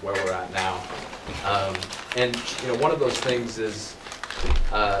inform where we're at now. And you know, one of those things is,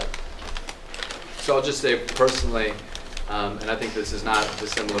 so I'll just say personally, and I think this is not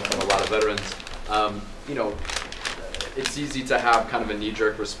dissimilar from a lot of veterans, you know, it's easy to have kind of a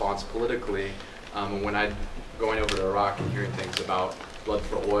knee-jerk response politically. When I'm going over to Iraq and hearing things about blood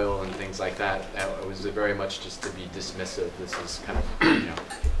for oil and things like that, it was very much just to be dismissive. This is kind of, you know,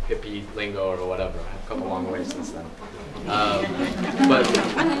 hippie lingo or whatever. I've come a long way since then.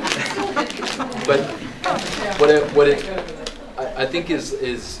 I think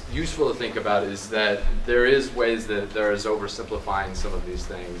is useful to think about is that there is ways that there is oversimplifying some of these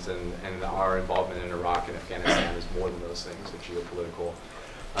things, and our involvement in Iraq and Afghanistan is more than those things, are geopolitical.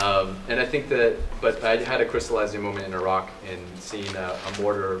 And I think that, but I had a crystallizing moment in Iraq in seeing a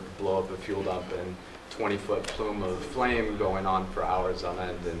mortar blow up a fuel dump and 20-foot plume of flame going on for hours on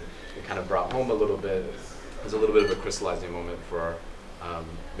end, and it kind of brought home a little bit. It was a little bit of a crystallizing moment for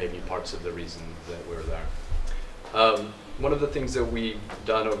maybe parts of the reason that we're there. One of the things that we've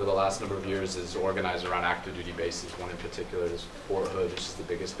done over the last number of years is organize around active duty bases. One in particular is Fort Hood, which is the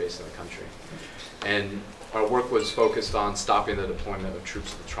biggest base in the country. And our work was focused on stopping the deployment of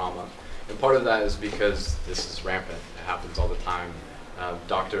troops with trauma. And part of that is because this is rampant. It happens all the time.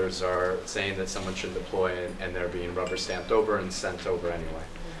 Doctors are saying that someone should deploy and they're being rubber stamped over and sent over anyway.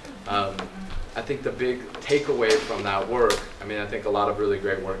 I think the big takeaway from that work, I mean, I think a lot of really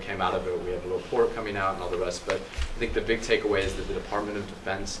great work came out of it. We have a report coming out and all the rest, but I think the big takeaway is that the Department of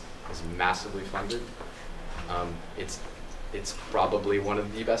Defense is massively funded. It's probably one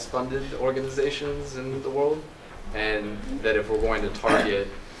of the best funded organizations in the world, and that if we're going to target,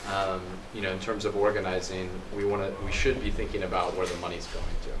 you know, in terms of organizing, we should be thinking about where the money's going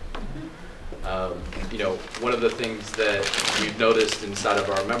to. You know, one of the things that we've noticed inside of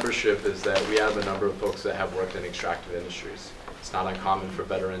our membership is that we have a number of folks that have worked in extractive industries. It's not uncommon for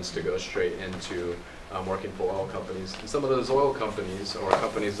veterans to go straight into working for oil companies. And some of those oil companies, or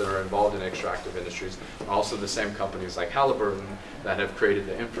companies that are involved in extractive industries, are also the same companies like Halliburton that have created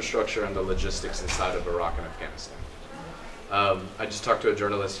the infrastructure and the logistics inside of Iraq and Afghanistan. I just talked to a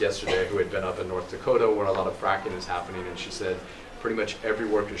journalist yesterday who had been up in North Dakota where a lot of fracking is happening, and she said pretty much every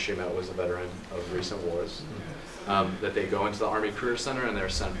worker she met was a veteran of recent wars. That they go into the Army Career Center and they're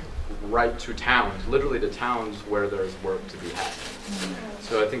sent right to towns, literally to towns where there's work to be had.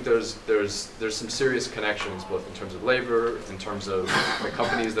 So I think there's some serious connections, both in terms of labor, in terms of the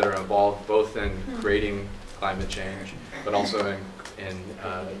companies that are involved, both in creating climate change, but also in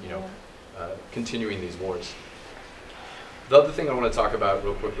you know, continuing these wars. The other thing I want to talk about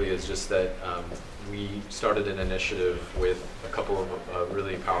real quickly is just that we started an initiative with a couple of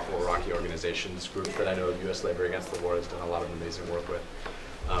really powerful Iraqi organizations, groups that I know U.S. Labor Against the War has done a lot of amazing work with.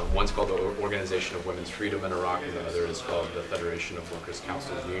 One's called the Organization of Women's Freedom in Iraq, and the other is called the Federation of Workers'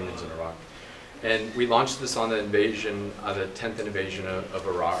 Councils Unions in Iraq. And we launched this on the invasion, the 10th invasion of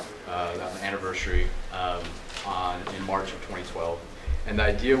Iraq, the anniversary in March of 2012. And the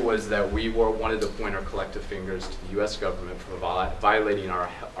idea was that we wanted to point our collective fingers to the U.S. government for violating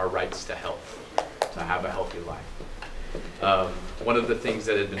our rights to health, to have a healthy life. One of the things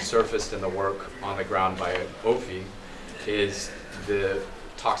that had been surfaced in the work on the ground by OFI is the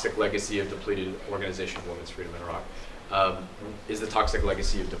toxic legacy of depleted Organization of Women's Freedom in Iraq, is the toxic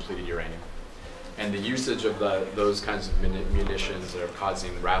legacy of depleted uranium. And the usage of those kinds of munitions that are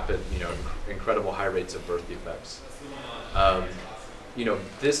causing rapid, you know, incredible high rates of birth defects. You know,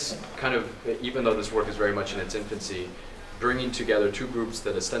 this kind of, even though this work is very much in its infancy, bringing together two groups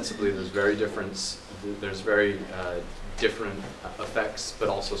that ostensibly there's very different effects, but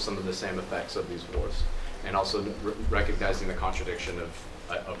also some of the same effects of these wars, and also recognizing the contradiction of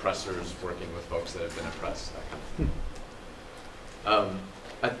oppressors working with folks that have been oppressed.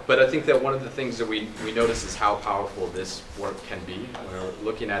 But I think that one of the things that we notice is how powerful this work can be. We're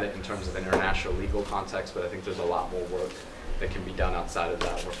looking at it in terms of an international legal context, but I think there's a lot more work that can be done outside of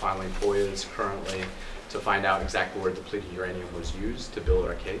that. We're filing FOIAs currently to find out exactly where depleted uranium was used to build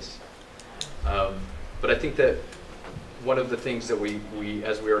our case. But I think that one of the things that we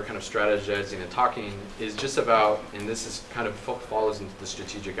as we were kind of strategizing and talking is just about, and this is kind of follows into the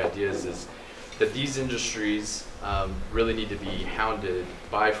strategic ideas, is that these industries really need to be hounded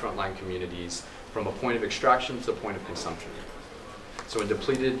by frontline communities from a point of extraction to a point of consumption. So when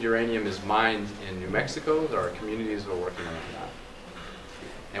depleted uranium is mined in New Mexico, there are communities that are working on that.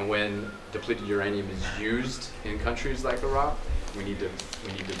 And when depleted uranium is used in countries like Iraq, we need to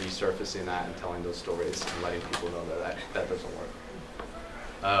be surfacing that and telling those stories and letting people know that that doesn't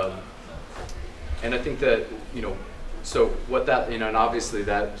work. And I think that, you know, so what that, you know, and obviously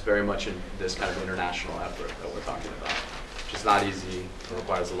that's very much in this kind of international effort that we're talking about, which is not easy. It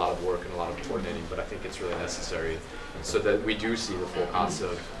requires a lot of work and a lot of coordinating, but I think it's really necessary so that we do see the full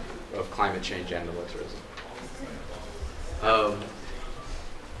concept of climate change and militarism.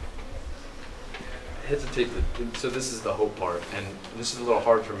 Hesitate to, so this is the hope part, and this is a little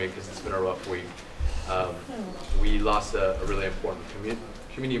hard for me because it's been a rough week. We lost a really important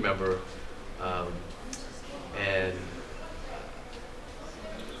community member, and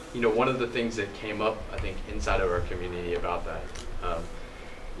you know, one of the things that came up, I think, inside of our community about that,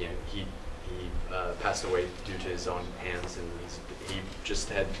 you know, he passed away due to his own hands, and he just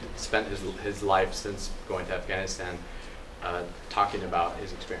had spent his life since going to Afghanistan talking about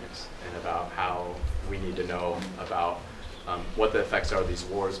his experience and about how we need to know about what the effects are of these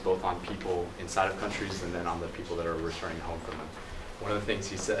wars, both on people inside of countries and then on the people that are returning home from them. One of the things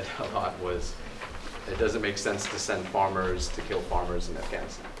he said a lot was, it doesn't make sense to send farmers to kill farmers in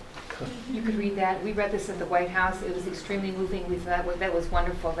Afghanistan. You could read that. We read this at the White House. It was extremely moving. We thought that was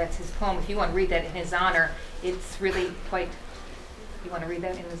wonderful. That's his poem. If you want to read that in his honor, it's really quite. You want to read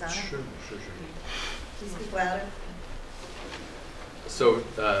that in his honor? Sure. Just speak louder. So,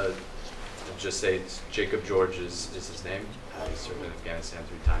 I'll just say it's Jacob George is his name. He served in Afghanistan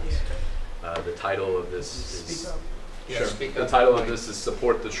 3 times. The title of this is... Yeah, The title of this is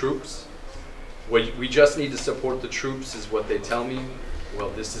Support the Troops. What we just need to support the troops is what they tell me. Well,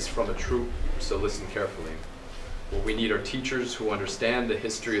 this is from a troop, so listen carefully. What we need are teachers who understand the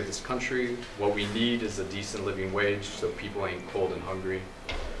history of this country. What we need is a decent living wage so people ain't cold and hungry.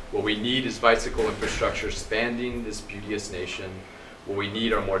 What we need is bicycle infrastructure spanning this beauteous nation. What we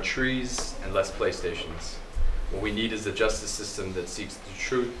need are more trees and less PlayStations. What we need is a justice system that seeks the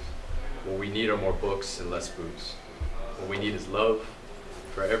truth. What we need are more books and less boots. What we need is love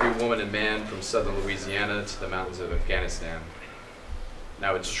for every woman and man from southern Louisiana to the mountains of Afghanistan.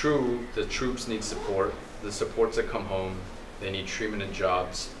 Now, it's true the troops need support. The supports that come home, they need treatment and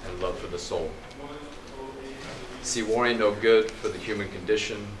jobs and love for the soul. See, war ain't no good for the human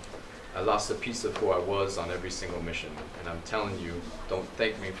condition. I lost a piece of who I was on every single mission. And I'm telling you, don't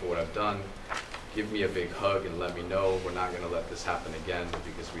thank me for what I've done. Give me a big hug and let me know we're not gonna let this happen again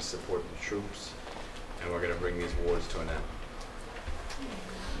because we support the troops and we're gonna bring these wars to an end.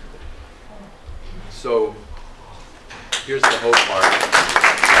 So, here's the hope part.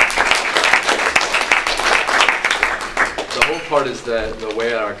 The whole part is that the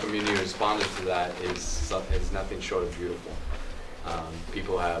way our community responded to that is nothing short of beautiful.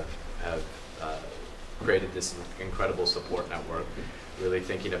 People have created this incredible support network, really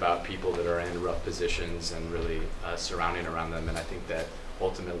thinking about people that are in rough positions and really surrounding around them. And I think that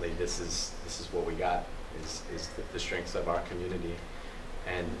ultimately this is what we got is the strengths of our community.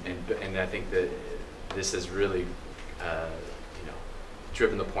 And I think that this has really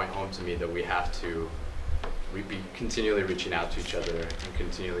driven the point home to me that we have to be continually reaching out to each other and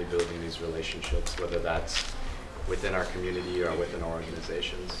continually building these relationships, whether that's within our community or within our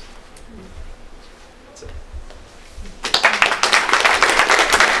organizations. That's it.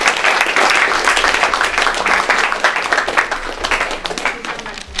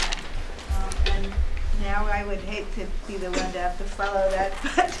 And now I would hate to be the one to have to follow that,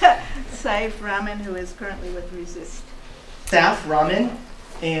 but Saif Rahman, who is currently with Resist. Saif Rahman.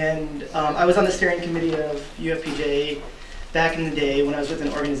 And I was on the steering committee of UFPJ back in the day when I was with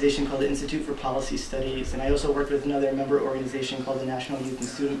an organization called the Institute for Policy Studies, and I also worked with another member organization called the National Youth and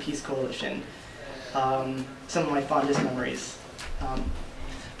Student Peace Coalition. Some of my fondest memories.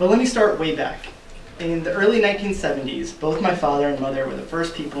 But let me start way back. In the early 1970s, both my father and mother were the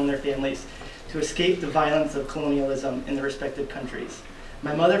first people in their families to escape the violence of colonialism in their respective countries.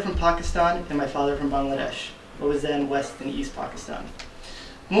 My mother from Pakistan and my father from Bangladesh, what was then West and East Pakistan.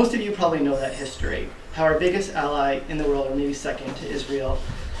 Most of you probably know that history, how our biggest ally in the world, or maybe second to Israel,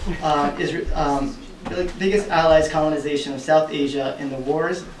 the biggest allies' colonization of South Asia and the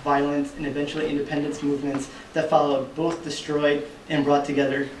wars, violence, and eventually independence movements that followed both destroyed and brought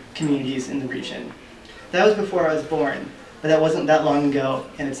together communities in the region. That was before I was born, but that wasn't that long ago,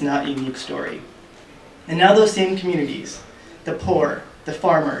 and it's not a unique story. And now those same communities, the poor, the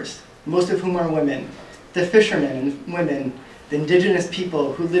farmers, most of whom are women, the fishermen and women, the indigenous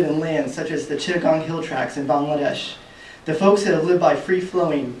people who live in lands such as the Chittagong Hill Tracts in Bangladesh, the folks that have lived by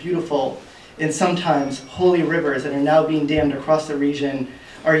free-flowing, beautiful, and sometimes holy rivers that are now being dammed across the region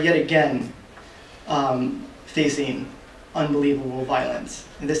are yet again facing unbelievable violence.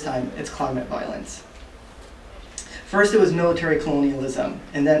 And this time, it's climate violence. First, it was military colonialism,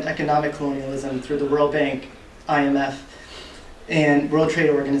 and then economic colonialism through the World Bank, IMF, and World Trade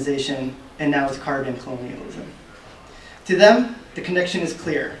Organization, and now it's carbon colonialism. To them, the connection is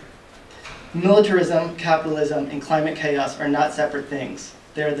clear. Militarism, capitalism, and climate chaos are not separate things.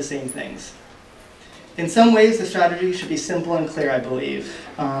 They're the same things. In some ways, the strategy should be simple and clear, I believe.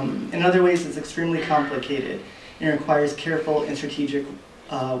 In other ways, it's extremely complicated and requires careful and strategic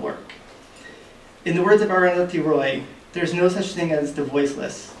work. In the words of Arundhati Roy, there's no such thing as the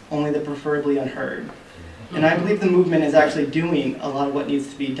voiceless, only the preferably unheard. And I believe the movement is actually doing a lot of what needs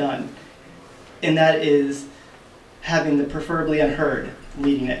to be done, and that is having the preferably unheard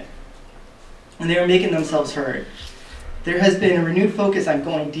leading it. And they are making themselves heard. There has been a renewed focus on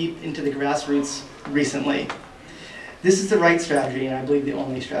going deep into the grassroots recently. This is the right strategy, and I believe the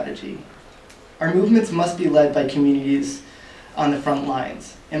only strategy. Our movements must be led by communities on the front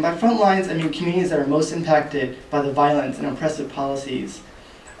lines. And by front lines, I mean communities that are most impacted by the violence and oppressive policies.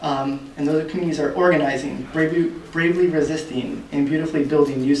 And those communities are organizing, bravely resisting, and beautifully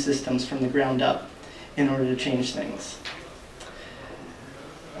building new systems from the ground up in order to change things.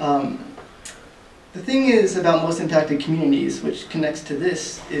 The thing is about most impacted communities, which connects to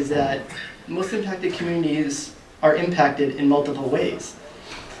this, is that most impacted communities are impacted in multiple ways.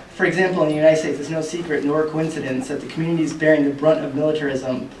 For example, in the United States, it's no secret nor coincidence that the communities bearing the brunt of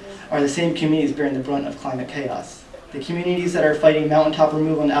militarism are the same communities bearing the brunt of climate chaos. The communities that are fighting mountaintop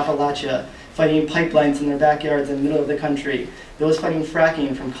removal in Appalachia, fighting pipelines in their backyards in the middle of the country, those fighting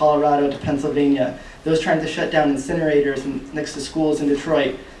fracking from Colorado to Pennsylvania, those trying to shut down incinerators next to schools in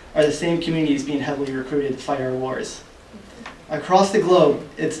Detroit, are the same communities being heavily recruited to fight our wars. Across the globe,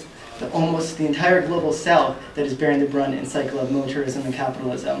 it's almost the entire global south that is bearing the brunt and cycle of militarism and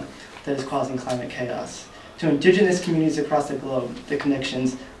capitalism that is causing climate chaos. To indigenous communities across the globe, the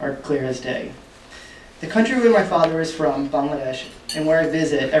connections are clear as day. The country where my father is from, Bangladesh, and where I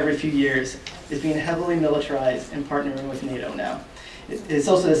visit every few years, is being heavily militarized and partnering with NATO now. It's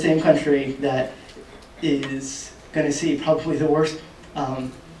also the same country that is going to see probably the worst,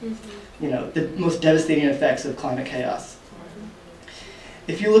 the most devastating effects of climate chaos.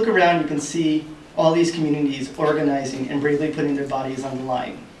 If you look around, you can see all these communities organizing and bravely putting their bodies on the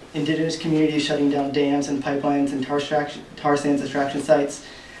line. Indigenous communities shutting down dams and pipelines and tar sands extraction sites.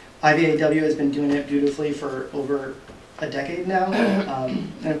 IVAW has been doing it beautifully for over a decade now.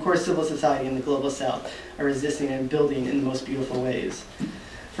 And of course, civil society in the global south are resisting and building in the most beautiful ways.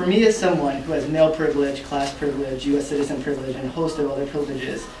 For me, as someone who has male privilege, class privilege, US citizen privilege, and a host of other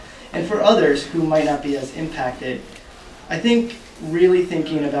privileges, and for others who might not be as impacted, I think really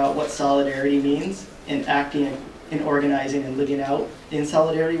thinking about what solidarity means and acting and organizing and living out in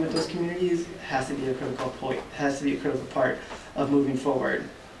solidarity with those communities has to be a critical point, has to be a critical part of moving forward.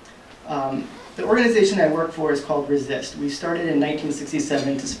 The organization I work for is called Resist. We started in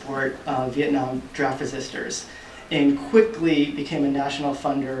 1967 to support Vietnam draft resistors and quickly became a national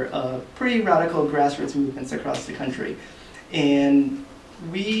funder of pretty radical grassroots movements across the country. And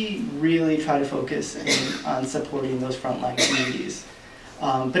we really try to focus on supporting those frontline communities.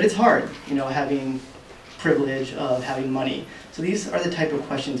 But it's hard, having privilege of having money. So these are the type of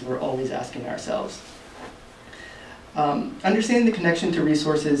questions we're always asking ourselves. Understanding the connection to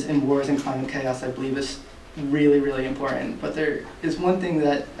resources in wars and climate chaos, I believe, is really, really important. But there is one thing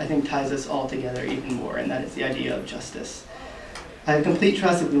that I think ties us all together even more, and that is the idea of justice. I have complete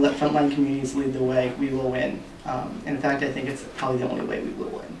trust if we let frontline communities lead the way, we will win. And in fact, I think it's probably the only way we will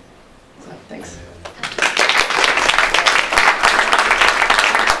win. So, thanks.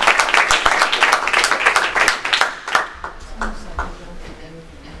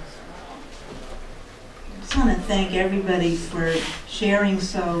 I just want to thank everybody for sharing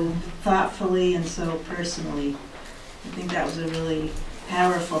so thoughtfully and so personally. I think that was a really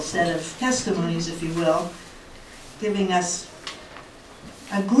powerful set of testimonies, if you will, giving us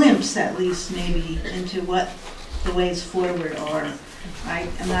a glimpse, at least, maybe, into what the ways forward are.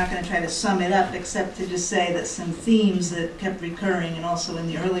 I'm not going to try to sum it up, except to just say that some themes that kept recurring, and also in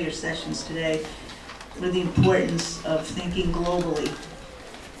the earlier sessions today, were the importance of thinking globally.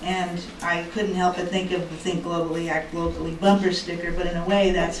 And I couldn't help but think of the Think Globally, Act Locally bumper sticker, but in a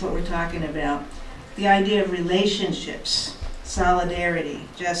way that's what we're talking about. The idea of relationships, solidarity,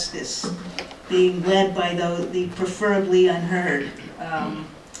 justice, being led by the preferably unheard.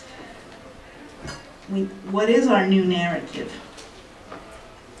 What is our new narrative?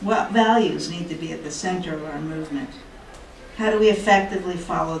 What values need to be at the center of our movement? How do we effectively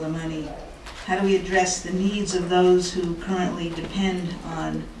follow the money? How do we address the needs of those who currently depend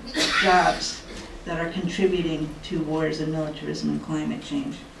on jobs that are contributing to wars and militarism and climate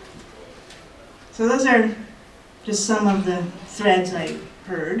change? So those are just some of the threads I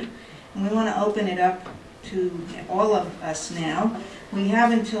heard. And we want to open it up to all of us now. We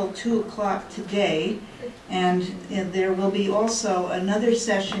have until 2 o'clock today, and there will be also another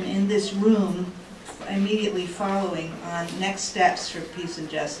session in this room immediately following on next steps for peace and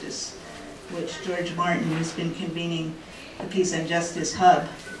justice, which George Martin, who's been convening the Peace and Justice Hub,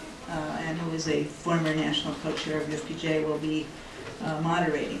 and who is a former national co-chair of UFPJ, will be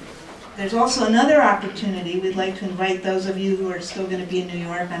moderating. There's also another opportunity. We'd like to invite those of you who are still going to be in New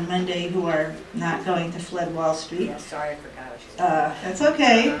York on Monday who are not going to Flood Wall Street. Yeah, sorry, I forgot. That's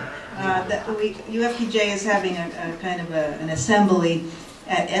okay. UFPJ is having a kind of an assembly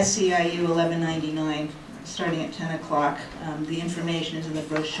at SCIU 1199 starting at 10 o'clock. The information is in the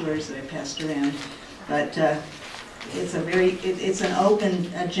brochures that I passed around. But it's an open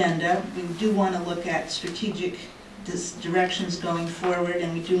agenda. We do want to look at strategic directions going forward,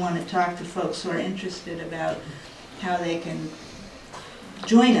 and we do want to talk to folks who are interested about how they can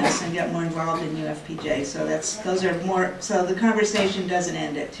join us and get more involved in UFPJ. So so the conversation doesn't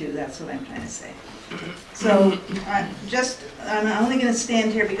end at 2. That's what I'm trying to say. So I'm only going to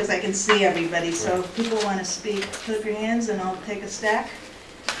stand here because I can see everybody. So if people want to speak, put up your hands and I'll take a stack.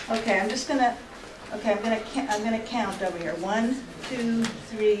 Okay, I'm going to count over here. 1, 2,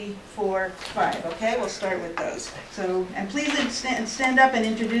 3, 4, 5. Okay, we'll start with those. So, and please stand up and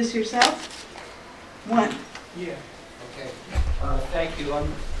introduce yourself. 1. Yeah. Thank you.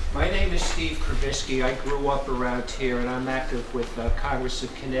 My name is Steve Krabisky. I grew up around here, and I'm active with Congress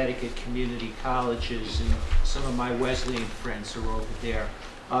of Connecticut Community Colleges, and some of my Wesleyan friends are over there.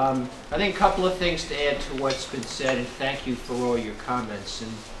 I think a couple of things to add to what's been said, and thank you for all your comments.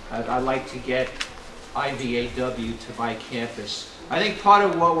 And I'd like to get IVAW to my campus. I think part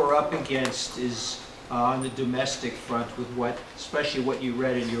of what we're up against is on the domestic front with what, especially what you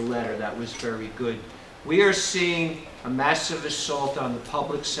read in your letter. That was very good. We are seeing a massive assault on the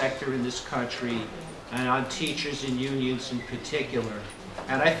public sector in this country and on teachers and unions in particular.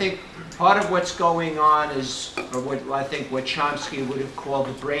 And I think part of what's going on is, or what I think what Chomsky would have called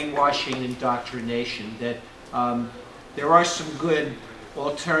the brainwashing and indoctrination, that there are some good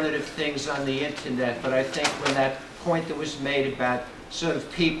alternative things on the internet, but I think when that point that was made about sort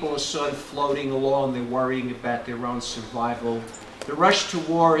of people sort of floating along, they're worrying about their own survival. The rush to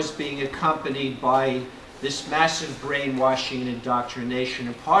war is being accompanied by this massive brainwashing and indoctrination.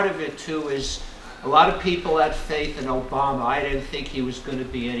 And part of it, too, is a lot of people had faith in Obama. I didn't think he was going to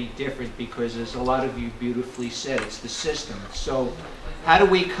be any different because, as a lot of you beautifully said, it's the system. So how do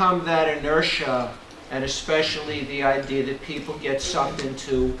we combat that inertia, and especially the idea that people get sucked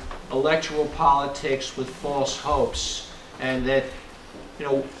into electoral politics with false hopes, and that, you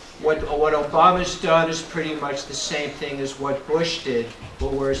know, what Obama's done is pretty much the same thing as what Bush did,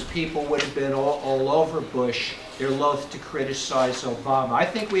 but whereas people would have been all over Bush, they're loath to criticize Obama. I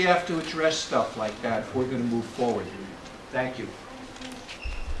think we have to address stuff like that if we're going to move forward. Thank you.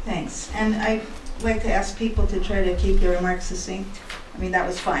 Thanks. And I'd like to ask people to try to keep your remarks succinct. I mean, that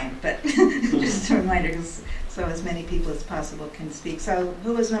was fine, but just a reminder, because so as many people as possible can speak. So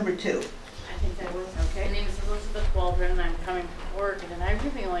who was number 2? I think that was okay. My name is Elizabeth Waldron, and I'm coming from Oregon, and I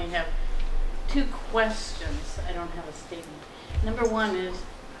really only have 2 questions. I don't have a statement. Number 1 is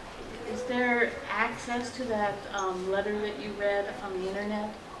there access to that letter that you read on the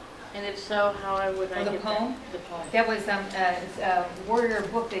internet? And if so, how would I get poem? The poem. That was a warrior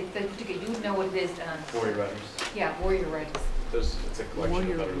book. They you know what it is. Warrior Writers. Yeah, Warrior Writers. It's a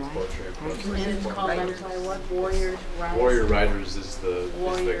collection of veterans poetry. And it's called, I'm sorry, what? Warriors Writers? Warrior Writers is the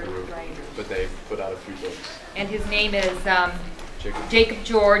Warrior group, Writers. but they put out a few books. And his name is Jacob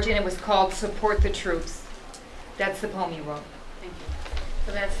George, and it was called Support the Troops. That's the poem you wrote. Thank you.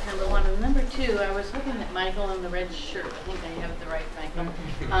 So that's number 1. And number 2, I was hoping that Michael in the red shirt, I think I have the right Michael.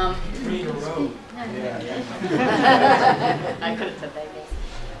 Read a road. I could have said that, yes.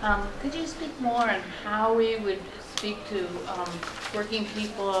 Could you speak more on how we would speak to working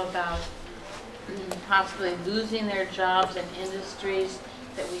people about possibly losing their jobs in industries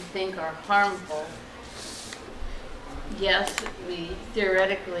that we think are harmful? Yes, we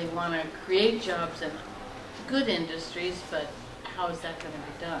theoretically want to create jobs in good industries, but how is that going to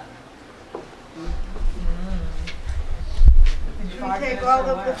be done? Should we take all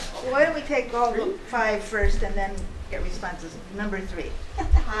of the, why don't we take all the 5 first and then get responses? Number 3.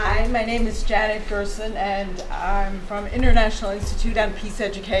 Hi, my name is Janet Gerson, and I'm from International Institute on Peace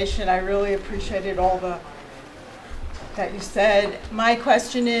Education. I really appreciated all that you said. My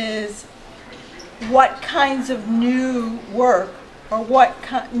question is, what kinds of new work, or what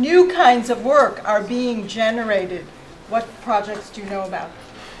new kinds of work are being generated? What projects do you know about?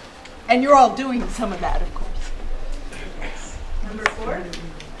 And you're all doing some of that, of course. Number 4?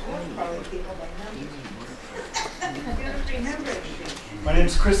 Probably people by number. My name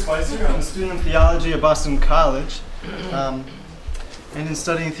is Chris Weiser. I'm a student of theology at Boston College. And in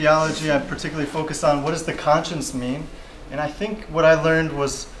studying theology, I particularly focused on what does the conscience mean. And I think what I learned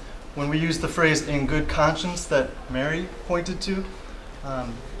was when we use the phrase in good conscience that Mary pointed to.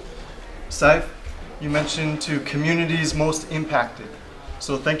 Saif, you mentioned to communities most impacted.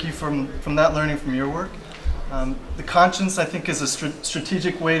 So thank you from that learning from your work. The conscience, I think, is a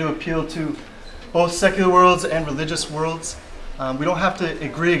strategic way to appeal to both secular worlds and religious worlds. We don't have to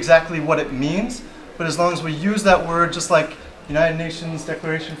agree exactly what it means, but as long as we use that word, just like United Nations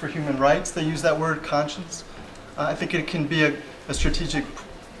Declaration for Human Rights, they use that word conscience. I think it can be a strategic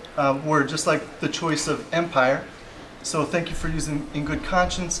word, just like the choice of empire. So thank you for using in good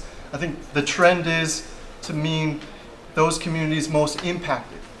conscience. I think the trend is to mean those communities most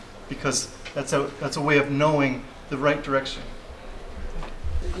impacted, because that's a way of knowing the right direction.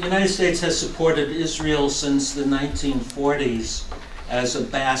 The United States has supported Israel since the 1940s as a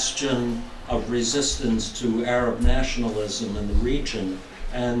bastion of resistance to Arab nationalism in the region.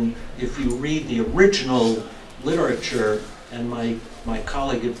 And if you read the original literature, and my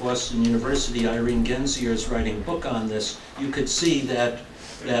colleague at Boston University, Irene Genzier, is writing a book on this, you could see that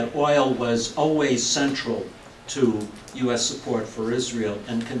oil was always central to U.S. support for Israel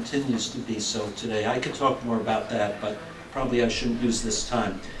and continues to be so today. I could talk more about that, but probably I shouldn't use this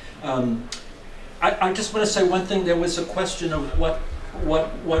time. I just want to say one thing. There was a question of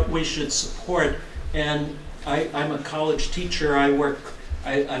what we should support, and I'm a college teacher.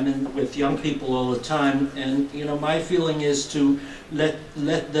 I'm in with young people all the time, and you know, my feeling is to let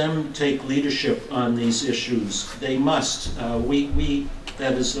them take leadership on these issues. They must. We,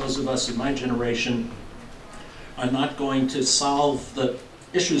 that is, those of us in my generation, are not going to solve the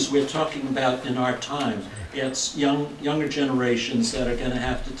issues we're talking about in our time. It's younger generations that are going to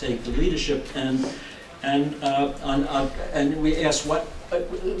have to take the leadership, and we ask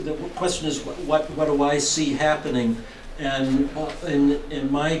the question is what do I see happening? And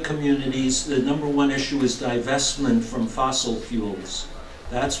in my communities, the #1 issue is divestment from fossil fuels.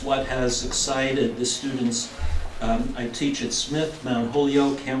 That's what has excited the students. I teach at Smith, Mount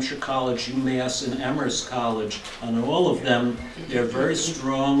Holyoke, Hampshire College, UMass, and Amherst College. On all of them, they're very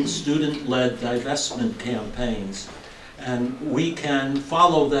strong student-led divestment campaigns. And we can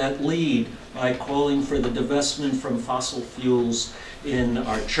follow that lead by calling for the divestment from fossil fuels in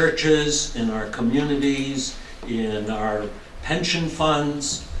our churches, in our communities, in our pension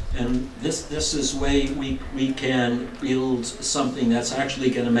funds, and this is way we can build something that's actually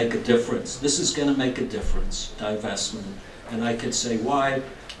going to make a difference. This is going to make a difference, divestment, and I could say why.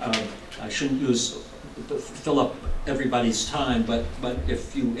 I shouldn't fill up everybody's time, but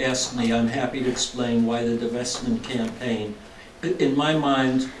if you ask me, I'm happy to explain why the divestment campaign, in my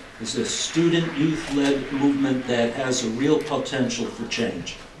mind, is a student youth-led movement that has a real potential for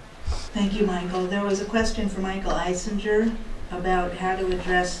change. Thank you, Michael. There was a question for Michael Eisenscher about how to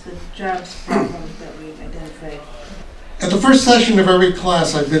address the jobs problems that we've identified. At the first session of every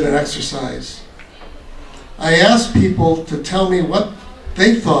class, I did an exercise. I asked people to tell me what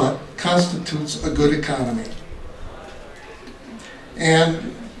they thought constitutes a good economy.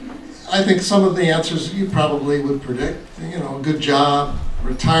 And I think some of the answers you probably would predict, you know, a good job,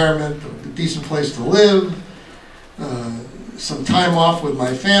 retirement, a decent place to live, some time off with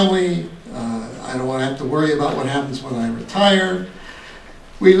my family. I don't want to have to worry about what happens when I retire.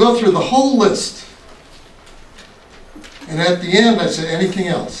 We go through the whole list. And at the end, I said, anything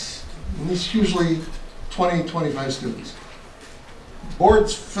else? And it's usually 20, 25 students.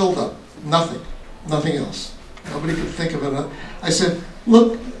 Boards filled up. Nothing. Nothing else. Nobody could think of it. I said,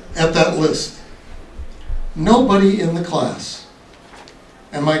 look at that list. Nobody in the class.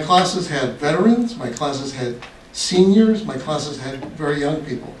 And my classes had veterans, my classes had seniors, my classes had very young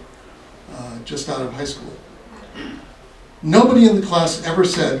people, just out of high school. Nobody in the class ever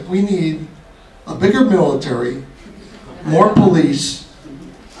said, we need a bigger military, more police,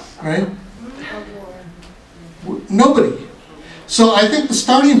 right? Nobody. So I think the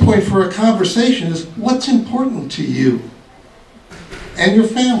starting point for a conversation is what's important to you and your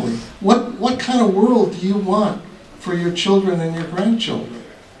family. What kind of world do you want for your children and your grandchildren?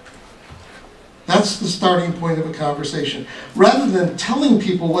 That's the starting point of a conversation. Rather than telling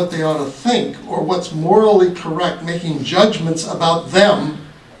people what they ought to think or what's morally correct, making judgments about them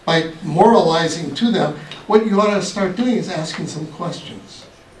by moralizing to them, what you ought to start doing is asking some questions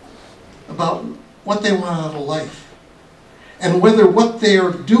about what they want out of life and whether what they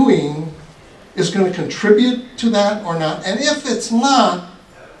are doing is going to contribute to that or not. And if it's not,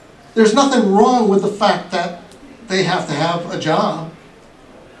 there's nothing wrong with the fact that they have to have a job.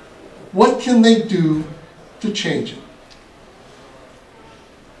 What can they do to change it?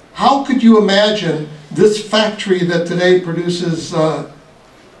 How could you imagine this factory that today produces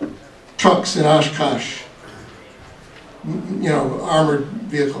trucks in Oshkosh, you know, armored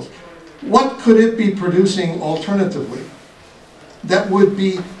vehicles? What could it be producing alternatively that would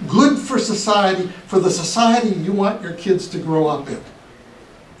be good for society, for the society you want your kids to grow up in?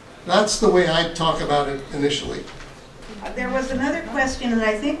 That's the way I talk about it initially. There was another question that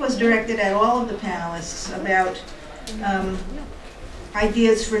I think was directed at all of the panelists about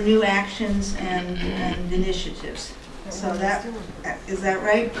ideas for new actions and initiatives. So is that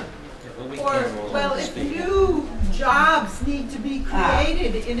right? Or, well, if new jobs need to be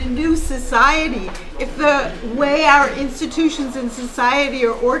created in a new society, if the way our institutions and society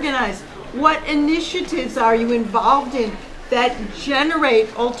are organized, what initiatives are you involved in that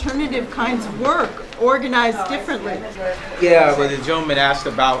generate alternative kinds of work, organized differently? Yeah, well, the gentleman asked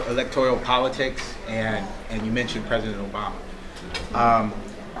about electoral politics, and you mentioned President Obama.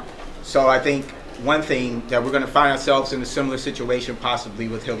 So I think one thing that we're going to find ourselves in a similar situation possibly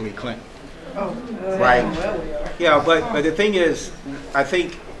with Hillary Clinton. Right? Well, we are. Yeah, but the thing is, I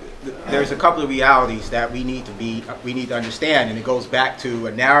think there's a couple of realities that we need to understand, and it goes back to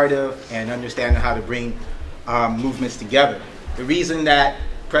a narrative and understanding how to bring movements together. The reason that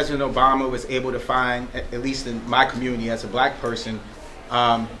President Obama was able to find, at least in my community as a black person,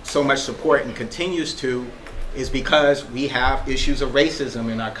 so much support and continues to, is because we have issues of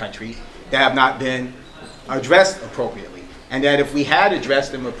racism in our country that have not been addressed appropriately. And that if we had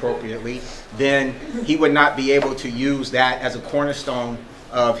addressed them appropriately, then he would not be able to use that as a cornerstone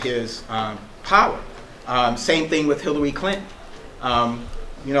of his power. Same thing with Hillary Clinton.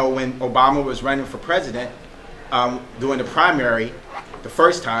 You know, when Obama was running for president, during the primary, the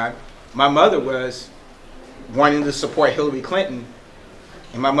first time, my mother was wanting to support Hillary Clinton.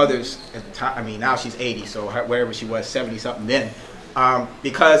 And my mother's, at the time, I mean, now she's 80, so wherever she was, 70-something then,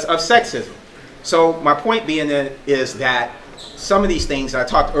 because of sexism. So my point being is that some of these things, I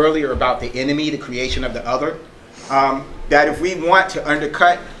talked earlier about the enemy, the creation of the other, that if we want to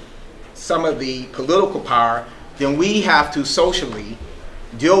undercut some of the political power, then we have to socially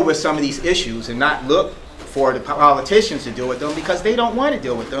deal with some of these issues and not look for the politicians to deal with them because they don't want to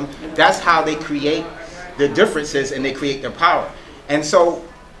deal with them. That's how they create the differences and they create their power. And so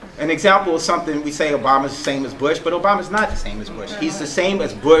an example of something, we say Obama's the same as Bush, but Obama's not the same as Bush. He's the same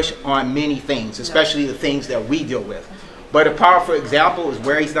as Bush on many things, especially the things that we deal with. But a powerful example is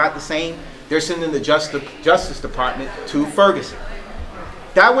where he's not the same. They're sending the Justice Department to Ferguson.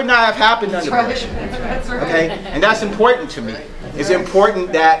 That would not have happened under Bush. Okay? And that's important to me. It's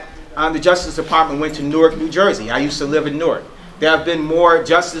important that the Justice Department went to Newark, New Jersey. I used to live in Newark. There have been more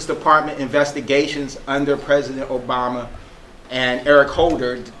Justice Department investigations under President Obama and Eric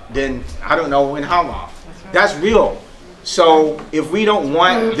Holder than I don't know in how long. That's real. So if we don't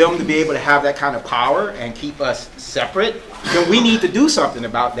want them to be able to have that kind of power and keep us separate, then we need to do something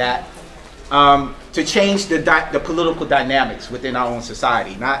about that to change the political dynamics within our own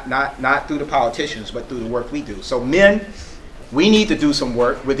society, not through the politicians, but through the work we do. So men, we need to do some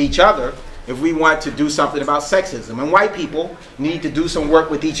work with each other if we want to do something about sexism. And white people need to do some work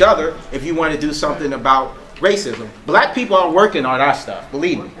with each other if you want to do something about racism. Black people are working on our stuff,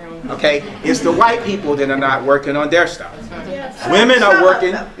 believe me. Okay? It's the white people that are not working on their stuff. Women are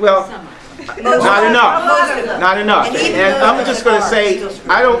working, well, not enough. Not enough. And I'm just going to say,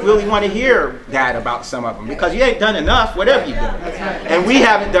 I don't really want to hear that about some of them because you ain't done enough, whatever you do. And we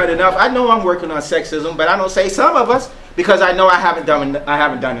haven't done enough. I know I'm working on sexism, but I don't say some of us because I know I haven't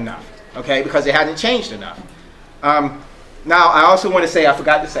done enough. Okay? Because it hasn't changed enough. Now, I also want to say, I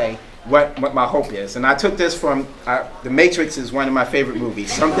forgot to say, what my hope is. And I took this from, The Matrix is one of my favorite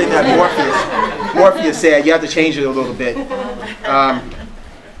movies. Something that Morpheus said, you have to change it a little bit.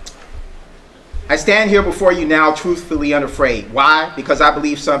 I stand here before you now truthfully unafraid. Why? Because I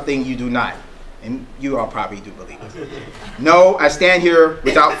believe something you do not. And you all probably do believe it. No, I stand here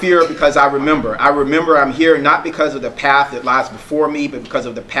without fear because I remember. I remember I'm here not because of the path that lies before me, but because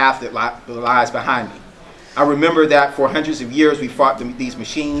of the path that lies behind me. I remember that for hundreds of years we fought these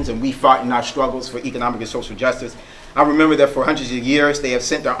machines and we fought in our struggles for economic and social justice. I remember that for hundreds of years they have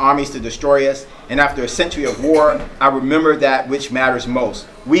sent their armies to destroy us, and after a century of war, I remember that which matters most.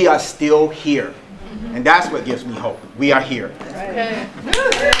 We are still here. And that's what gives me hope. We are here. Okay.